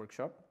Troy Hunt's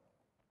workshop.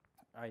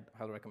 I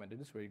highly recommend it,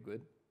 it's very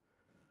good.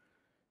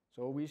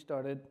 So we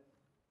started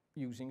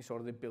using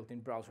sort of the built-in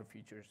browser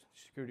features,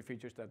 security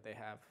features that they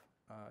have.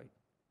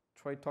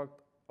 Troy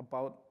talked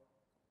about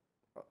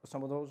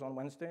some of those on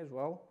Wednesday as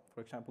well.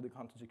 For example, the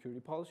content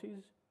security policies,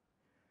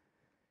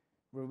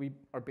 where we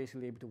are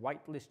basically able to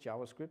whitelist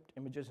JavaScript,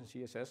 images, and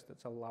CSS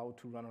that's allowed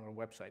to run on our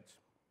websites,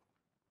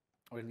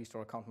 or at least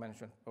our account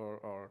management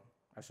or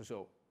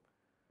SSO.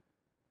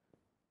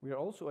 We are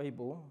also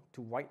able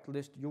to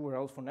whitelist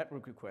URLs for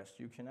network requests.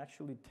 You can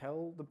actually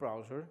tell the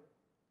browser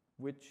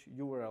which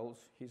URLs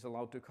he's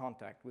allowed to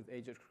contact with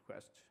AJAX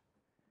requests.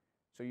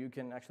 So you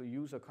can actually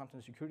use a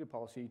content security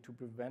policy to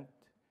prevent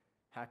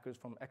hackers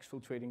from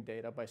exfiltrating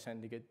data by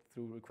sending it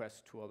through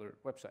requests to other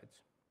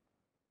websites.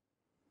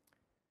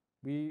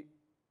 We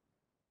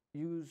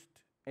used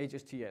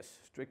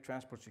HSTS, strict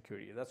transport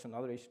security. That's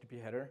another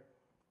HTTP header.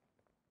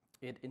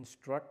 It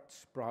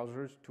instructs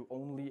browsers to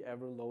only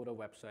ever load a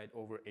website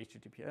over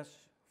HTTPS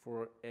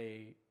for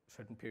a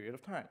certain period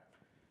of time.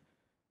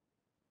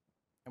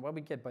 And what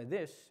we get by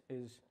this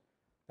is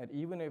that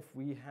even if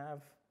we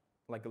have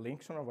like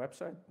links on our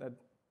website that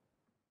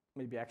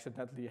maybe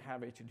accidentally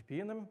have HTTP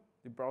in them,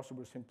 the browser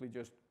will simply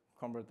just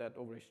convert that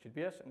over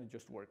HTTPS and it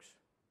just works,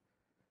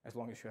 as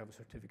long as you have a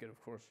certificate, of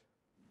course.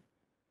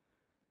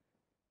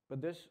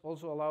 But this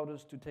also allowed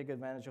us to take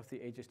advantage of the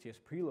HSTS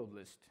preload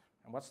list.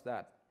 And what's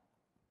that?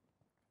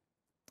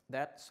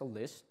 That's a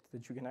list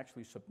that you can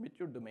actually submit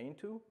your domain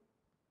to,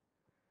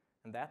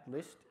 and that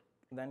list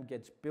then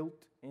gets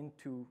built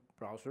into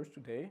browsers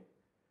today.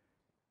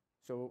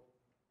 So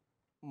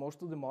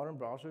most of the modern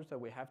browsers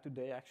that we have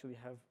today actually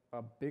have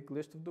a big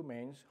list of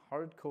domains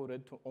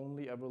hard-coded to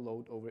only ever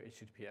load over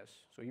HTTPS.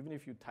 So even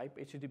if you type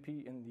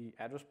HTTP in the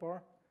address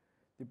bar,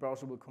 the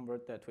browser will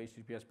convert that to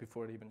HTTPS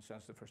before it even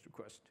sends the first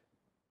request.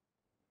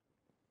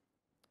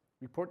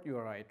 Report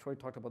URI, Troy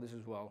talked about this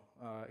as well.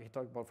 He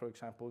talked about, for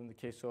example, in the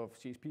case of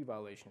CSP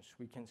violations,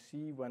 we can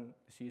see when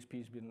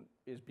CSP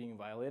is being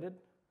violated.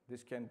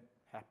 This can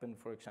happen,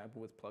 for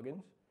example, with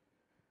plugins.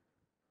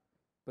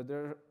 But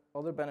there are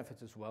other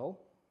benefits as well.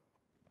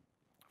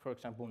 For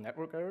example,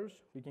 network errors,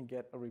 we can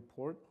get a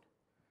report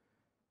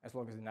as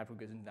long as the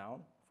network isn't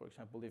down. For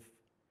example, if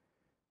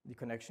the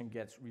connection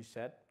gets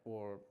reset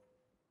or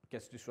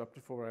gets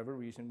disrupted for whatever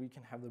reason, we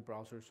can have the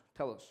browsers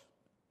tell us.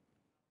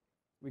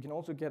 We can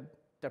also get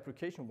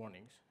deprecation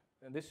warnings.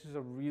 And this is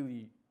a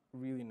really,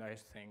 really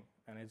nice thing,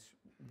 and it's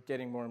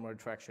getting more and more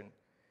traction.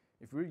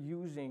 If we're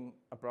using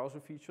a browser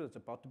feature that's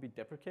about to be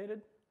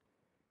deprecated,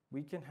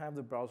 we can have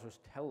the browsers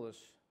tell us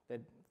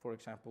that, for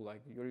example,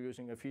 like you're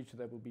using a feature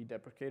that will be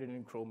deprecated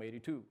in Chrome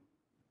 82.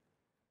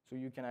 So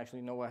you can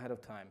actually know ahead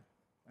of time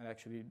and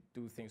actually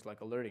do things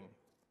like alerting.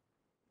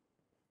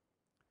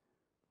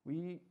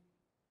 We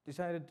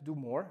decided to do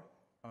more.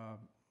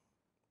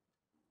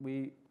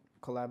 We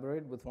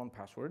collaborated with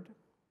 1Password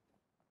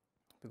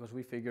because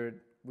we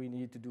figured we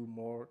need to do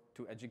more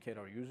to educate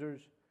our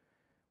users.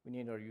 We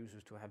need our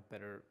users to have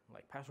better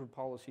password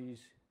policies.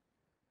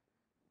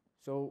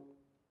 So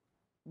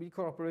we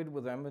cooperated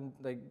with them, and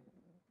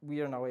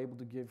we are now able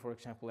to give, for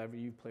example,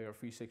 every player a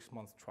free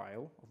 6-month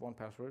trial of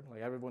 1Password.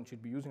 Everyone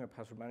should be using a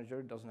password manager.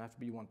 It doesn't have to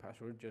be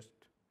 1Password, just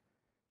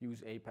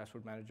use a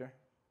password manager.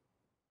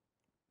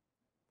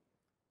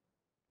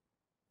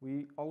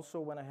 We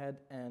also went ahead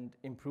and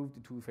improved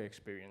the 2FA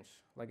experience.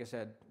 Like I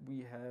said,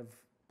 we have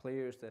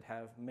players that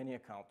have many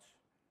accounts.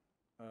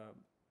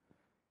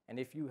 And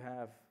if you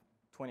have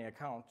 20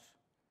 accounts,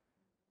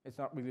 it's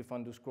not really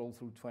fun to scroll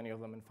through 20 of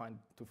them and find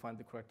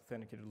the correct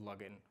authenticator to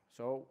log in.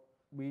 So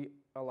we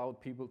allowed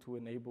people to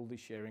enable the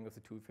sharing of the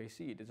 2FA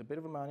seed. It's a bit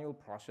of a manual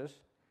process,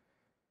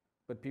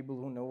 but people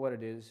who know what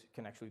it is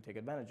can actually take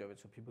advantage of it.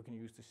 So people can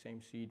use the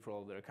same seed for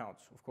all their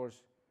accounts. Of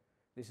course,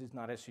 this is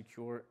not as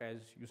secure as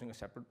using a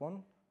separate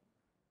one,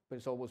 but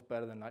it's always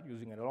better than not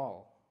using it at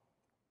all.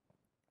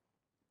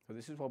 So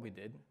this is what we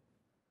did.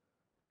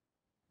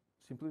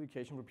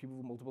 Simplification for people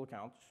with multiple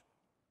accounts.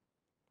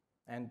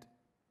 And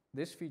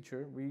this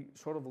feature, we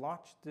sort of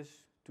launched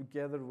this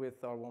together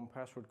with our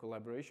 1Password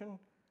collaboration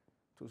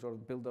to sort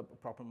of build up a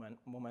proper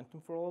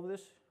momentum for all of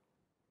this.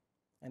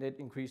 And it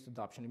increased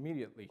adoption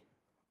immediately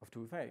of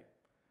 2FA.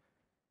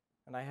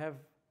 And I have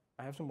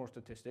some more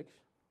statistics.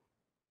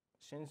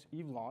 Since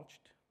Eve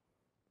launched,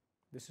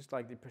 this is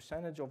the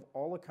percentage of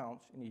all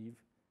accounts in Eve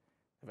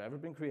have ever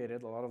been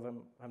created. A lot of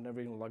them have never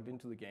even logged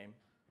into the game.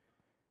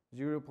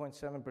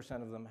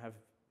 0.7% of them have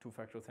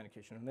two-factor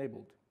authentication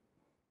enabled.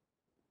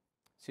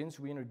 Since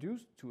we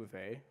introduced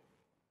 2FA,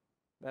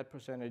 that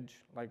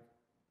percentage,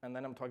 and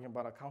then I'm talking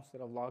about accounts that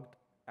have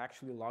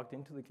actually logged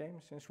into the game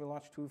since we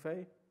launched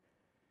 2FA,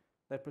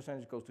 that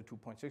percentage goes to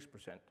 2.6%.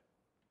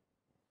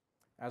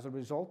 As a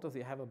result of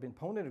the Have a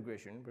Bin-Pwn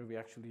integration, where we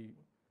actually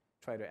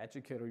try to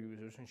educate our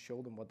users and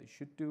show them what they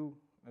should do,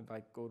 and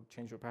go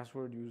change your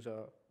password, use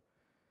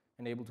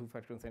enable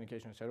two-factor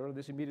authentication, etc.,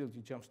 this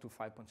immediately jumps to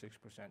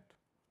 5.6%.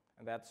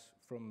 And that's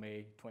from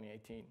May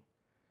 2018.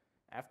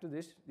 After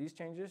these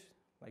changes,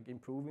 like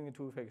improving the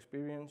 2FA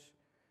experience.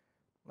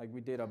 Like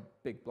we did a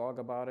big blog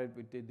about it.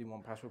 We did the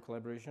 1Password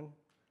collaboration.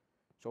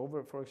 So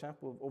for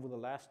example, over the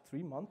last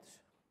 3 months,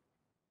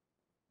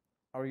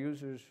 our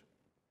users,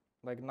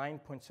 like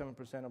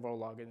 9.7% of our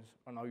logins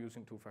are now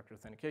using two-factor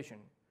authentication.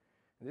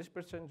 And this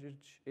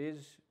percentage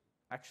is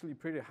actually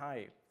pretty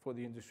high for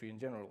the industry in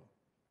general.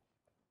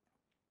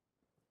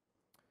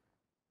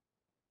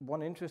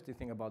 One interesting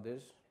thing about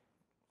this,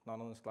 not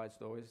on the slides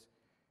though, is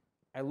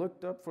I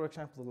looked up, for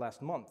example, the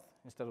last month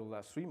instead of the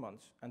last 3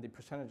 months, and the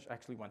percentage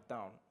actually went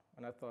down.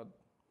 And I thought,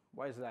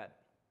 why is that?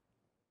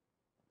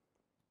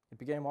 It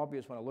became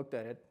obvious when I looked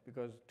at it,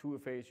 because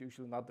 2FA is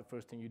usually not the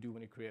first thing you do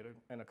when you create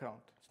an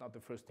account. It's not the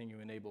first thing you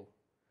enable.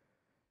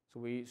 So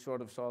we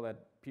sort of saw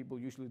that people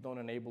usually don't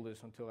enable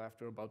this until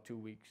after about 2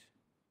 weeks.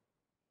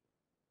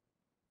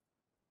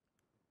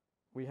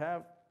 We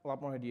have a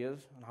lot more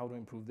ideas on how to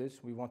improve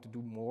this. We want to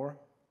do more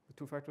with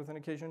two-factor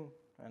authentication,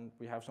 and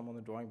we have some on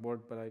the drawing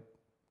board, but I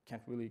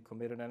can't really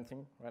commit on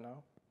anything right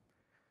now.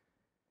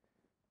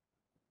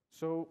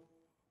 So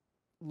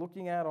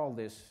looking at all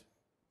this,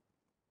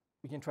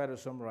 we can try to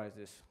summarize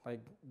this.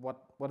 Like, what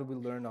did we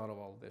learn out of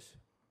all of this?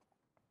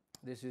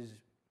 This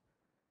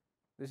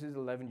is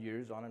 11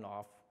 years on and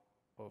off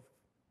of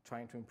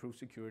trying to improve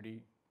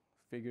security,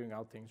 figuring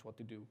out things, what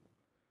to do.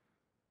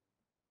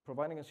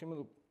 Providing a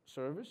similar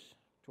service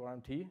to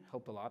RMT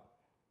helped a lot.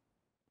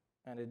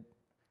 And it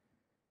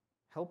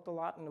helped a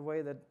lot in a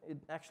way that it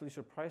actually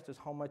surprised us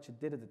how much it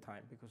did at the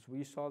time, because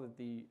we saw that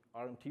the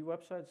RMT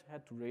websites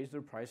had to raise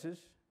their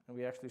prices, and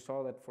we actually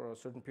saw that for a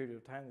certain period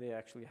of time they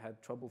actually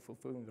had trouble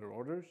fulfilling their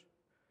orders.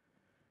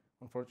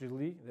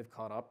 Unfortunately, they've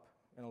caught up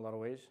in a lot of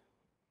ways,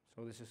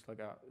 so this is like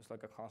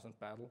a constant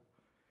battle.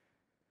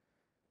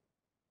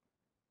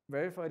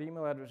 Verified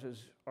email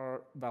addresses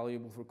are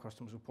valuable for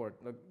customer support.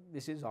 Look,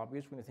 this is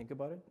obvious when you think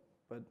about it,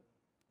 but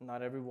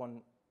not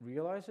everyone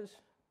realizes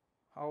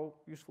how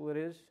useful it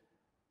is.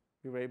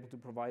 We were able to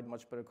provide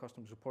much better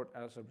customer support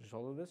as a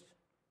result of this.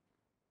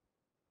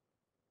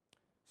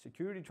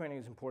 Security training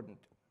is important,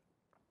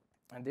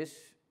 and this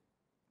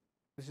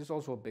is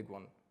also a big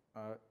one.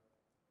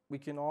 We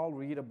can all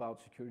read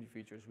about security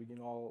features. We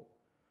can all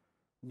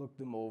look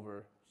them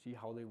over, see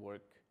how they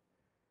work,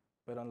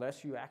 but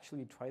unless you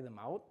actually try them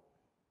out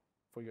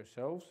for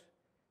yourselves,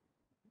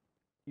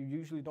 you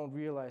usually don't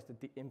realize that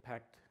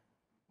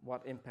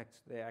what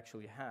impacts they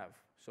actually have.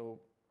 So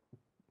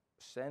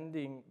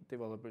sending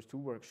developers to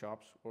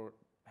workshops or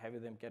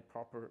having them get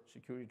proper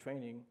security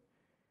training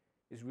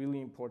is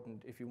really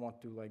important if you want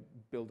to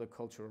build a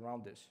culture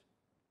around this.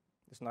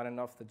 It's not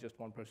enough that just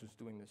one person's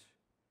doing this.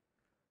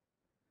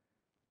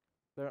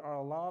 There are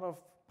a lot of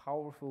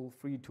powerful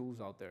free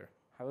tools out there.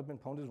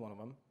 HighLevelPwn is one of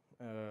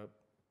them.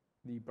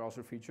 The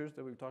browser features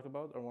that we've talked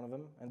about are one of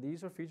them, and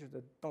these are features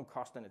that don't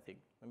cost anything.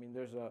 I mean,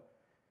 there's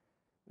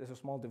a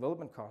small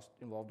development cost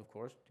involved, of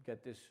course, to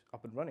get this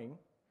up and running.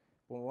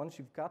 But once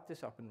you've got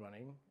this up and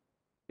running,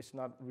 it's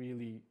not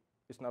really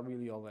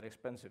all that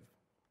expensive.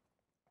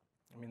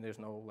 I mean, there's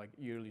no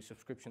yearly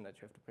subscription that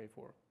you have to pay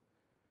for.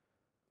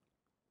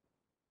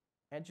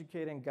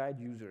 Educate and guide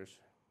users.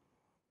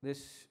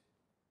 This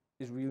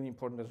is really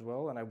important as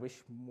well, and I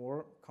wish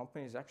more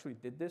companies actually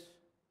did this,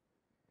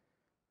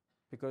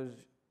 because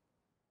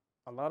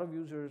a lot of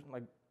users,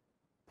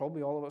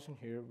 probably all of us in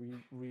here, we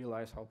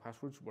realize how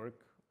passwords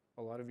work.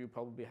 A lot of you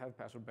probably have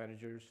password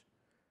managers.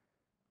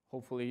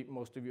 Hopefully,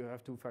 most of you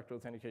have two-factor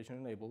authentication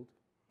enabled.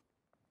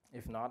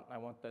 If not, I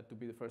want that to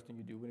be the first thing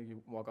you do when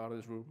you walk out of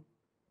this room.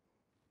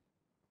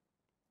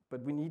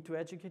 But we need to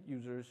educate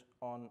users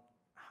on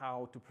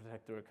how to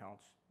protect their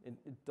accounts. It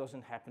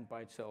doesn't happen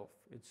by itself.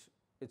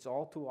 It's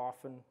all too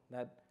often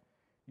that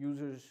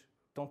users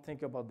don't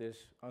think about this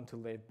until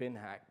they've been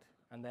hacked,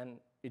 and then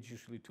it's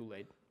usually too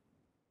late.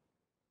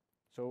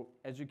 So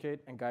educate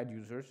and guide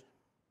users.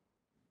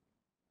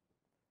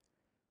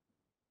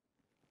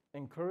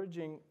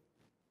 Encouraging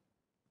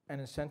and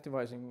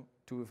incentivizing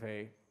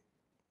 2FA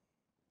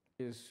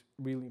is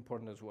really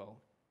important as well.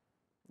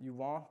 You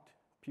want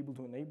people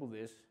to enable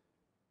this,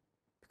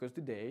 because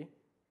today,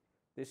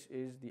 this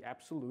is the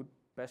absolute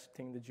best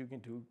thing that you can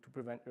do to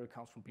prevent your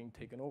accounts from being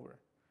taken over.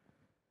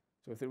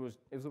 So if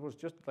there was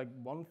just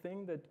one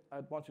thing that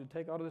I'd want you to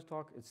take out of this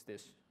talk, it's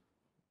this.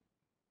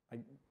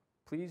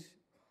 Please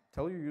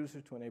tell your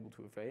users to enable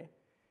 2FA.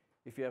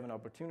 If you have an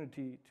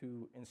opportunity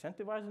to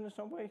incentivize it in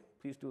some way,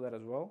 please do that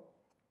as well.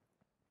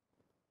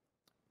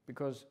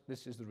 Because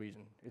this is the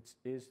reason. It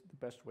is the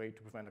best way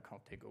to prevent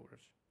account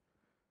takeovers.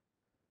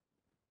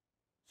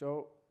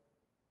 So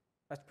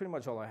that's pretty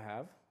much all I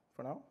have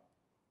for now.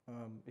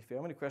 If you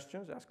have any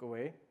questions, ask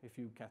away. If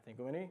you can't think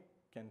of any,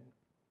 you can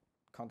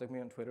contact me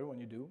on Twitter when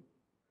you do.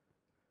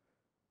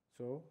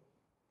 So,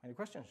 any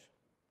questions?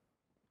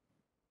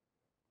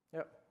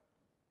 Yeah.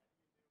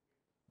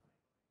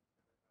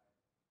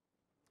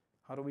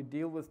 How do we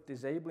deal with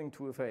disabling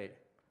 2FA?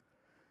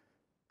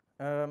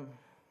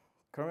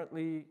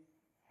 Currently,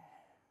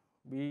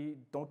 we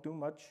don't do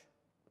much.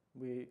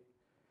 We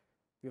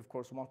of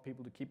course want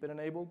people to keep it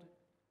enabled.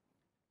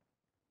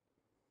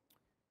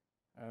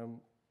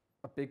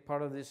 a big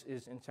part of this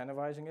is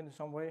incentivizing it in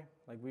some way.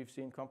 Like we've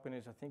seen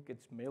companies, I think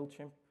it's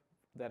MailChimp,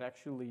 that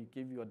actually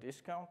give you a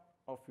discount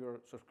of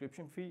your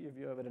subscription fee if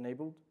you have it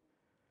enabled.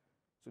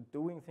 So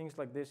doing things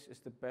like this is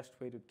the best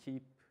way to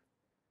keep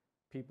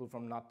people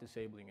from not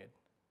disabling it.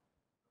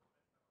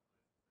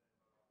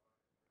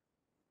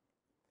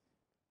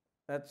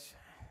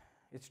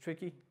 It's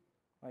tricky.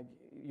 Like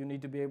you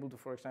need to be able to,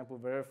 for example,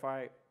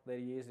 verify that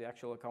he is the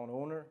actual account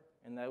owner.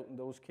 And in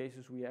those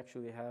cases, we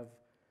actually have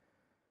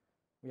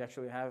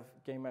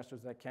game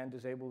masters that can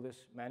disable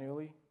this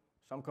manually.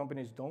 Some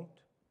companies don't.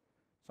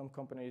 Some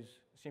companies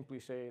simply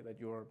say that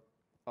you're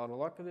out of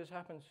luck if this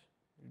happens.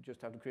 You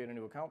just have to create a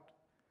new account.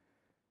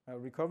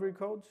 Recovery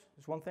codes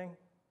is one thing.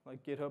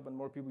 Like GitHub and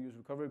more people use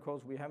recovery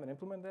codes. We haven't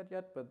implemented that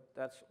yet, but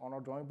that's on our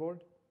drawing board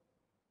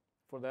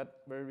for that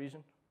very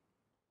reason.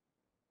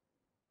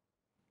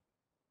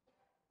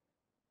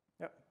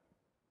 Yep.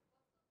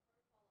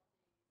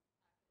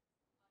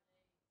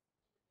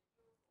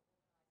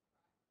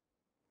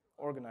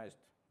 Organized,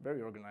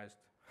 very organized.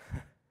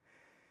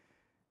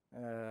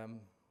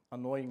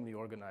 Annoyingly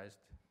organized.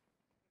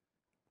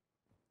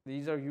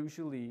 They're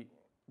usually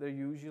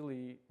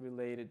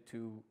related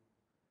to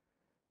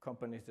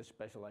companies that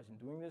specialize in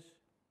doing this.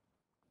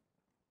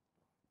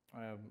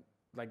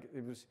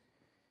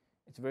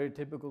 It's very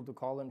typical to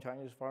call them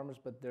Chinese farmers,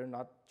 but they're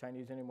not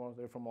Chinese anymore.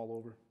 They're from all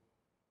over.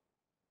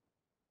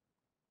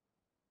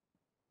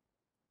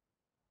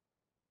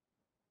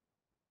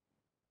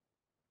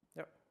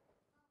 Yep.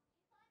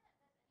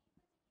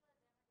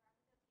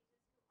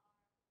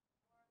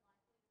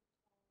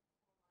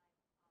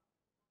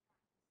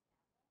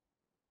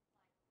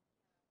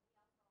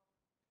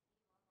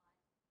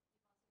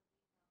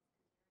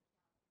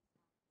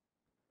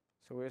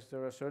 So is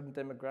there a certain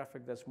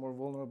demographic that's more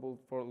vulnerable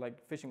for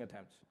like phishing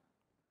attempts?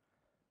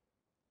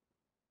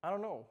 I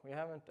don't know. We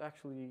haven't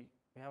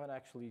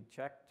actually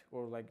checked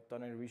or like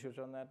done any research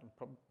on that.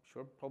 I'm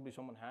sure probably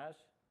someone has,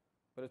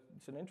 but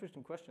it's an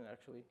interesting question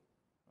actually.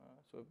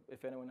 So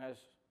if anyone has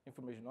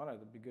information on it,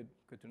 it'd be good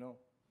to know.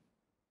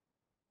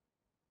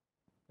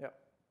 Yeah.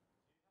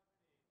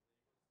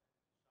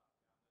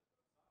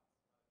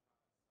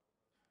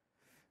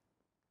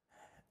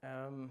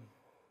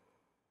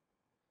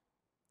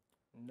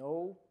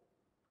 No.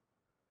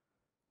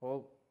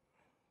 Well,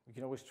 we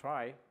can always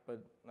try,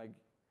 but like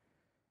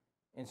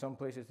in some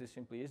places this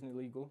simply isn't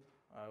illegal.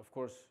 Of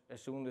course,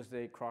 as soon as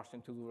they cross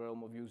into the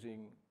realm of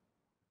using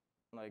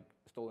like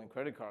stolen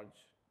credit cards,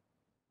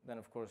 then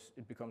of course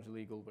it becomes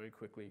illegal very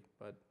quickly.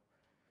 But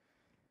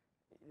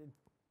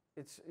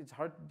it's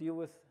hard to deal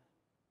with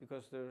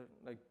because they're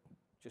like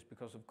just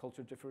because of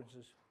culture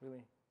differences,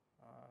 really.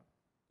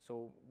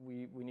 So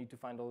we need to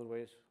find other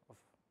ways of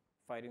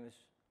fighting this.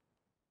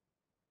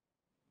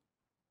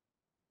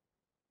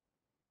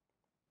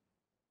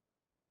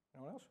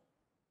 Anyone else?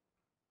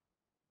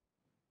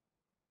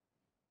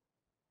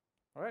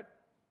 All right.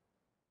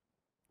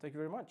 Thank you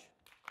very much.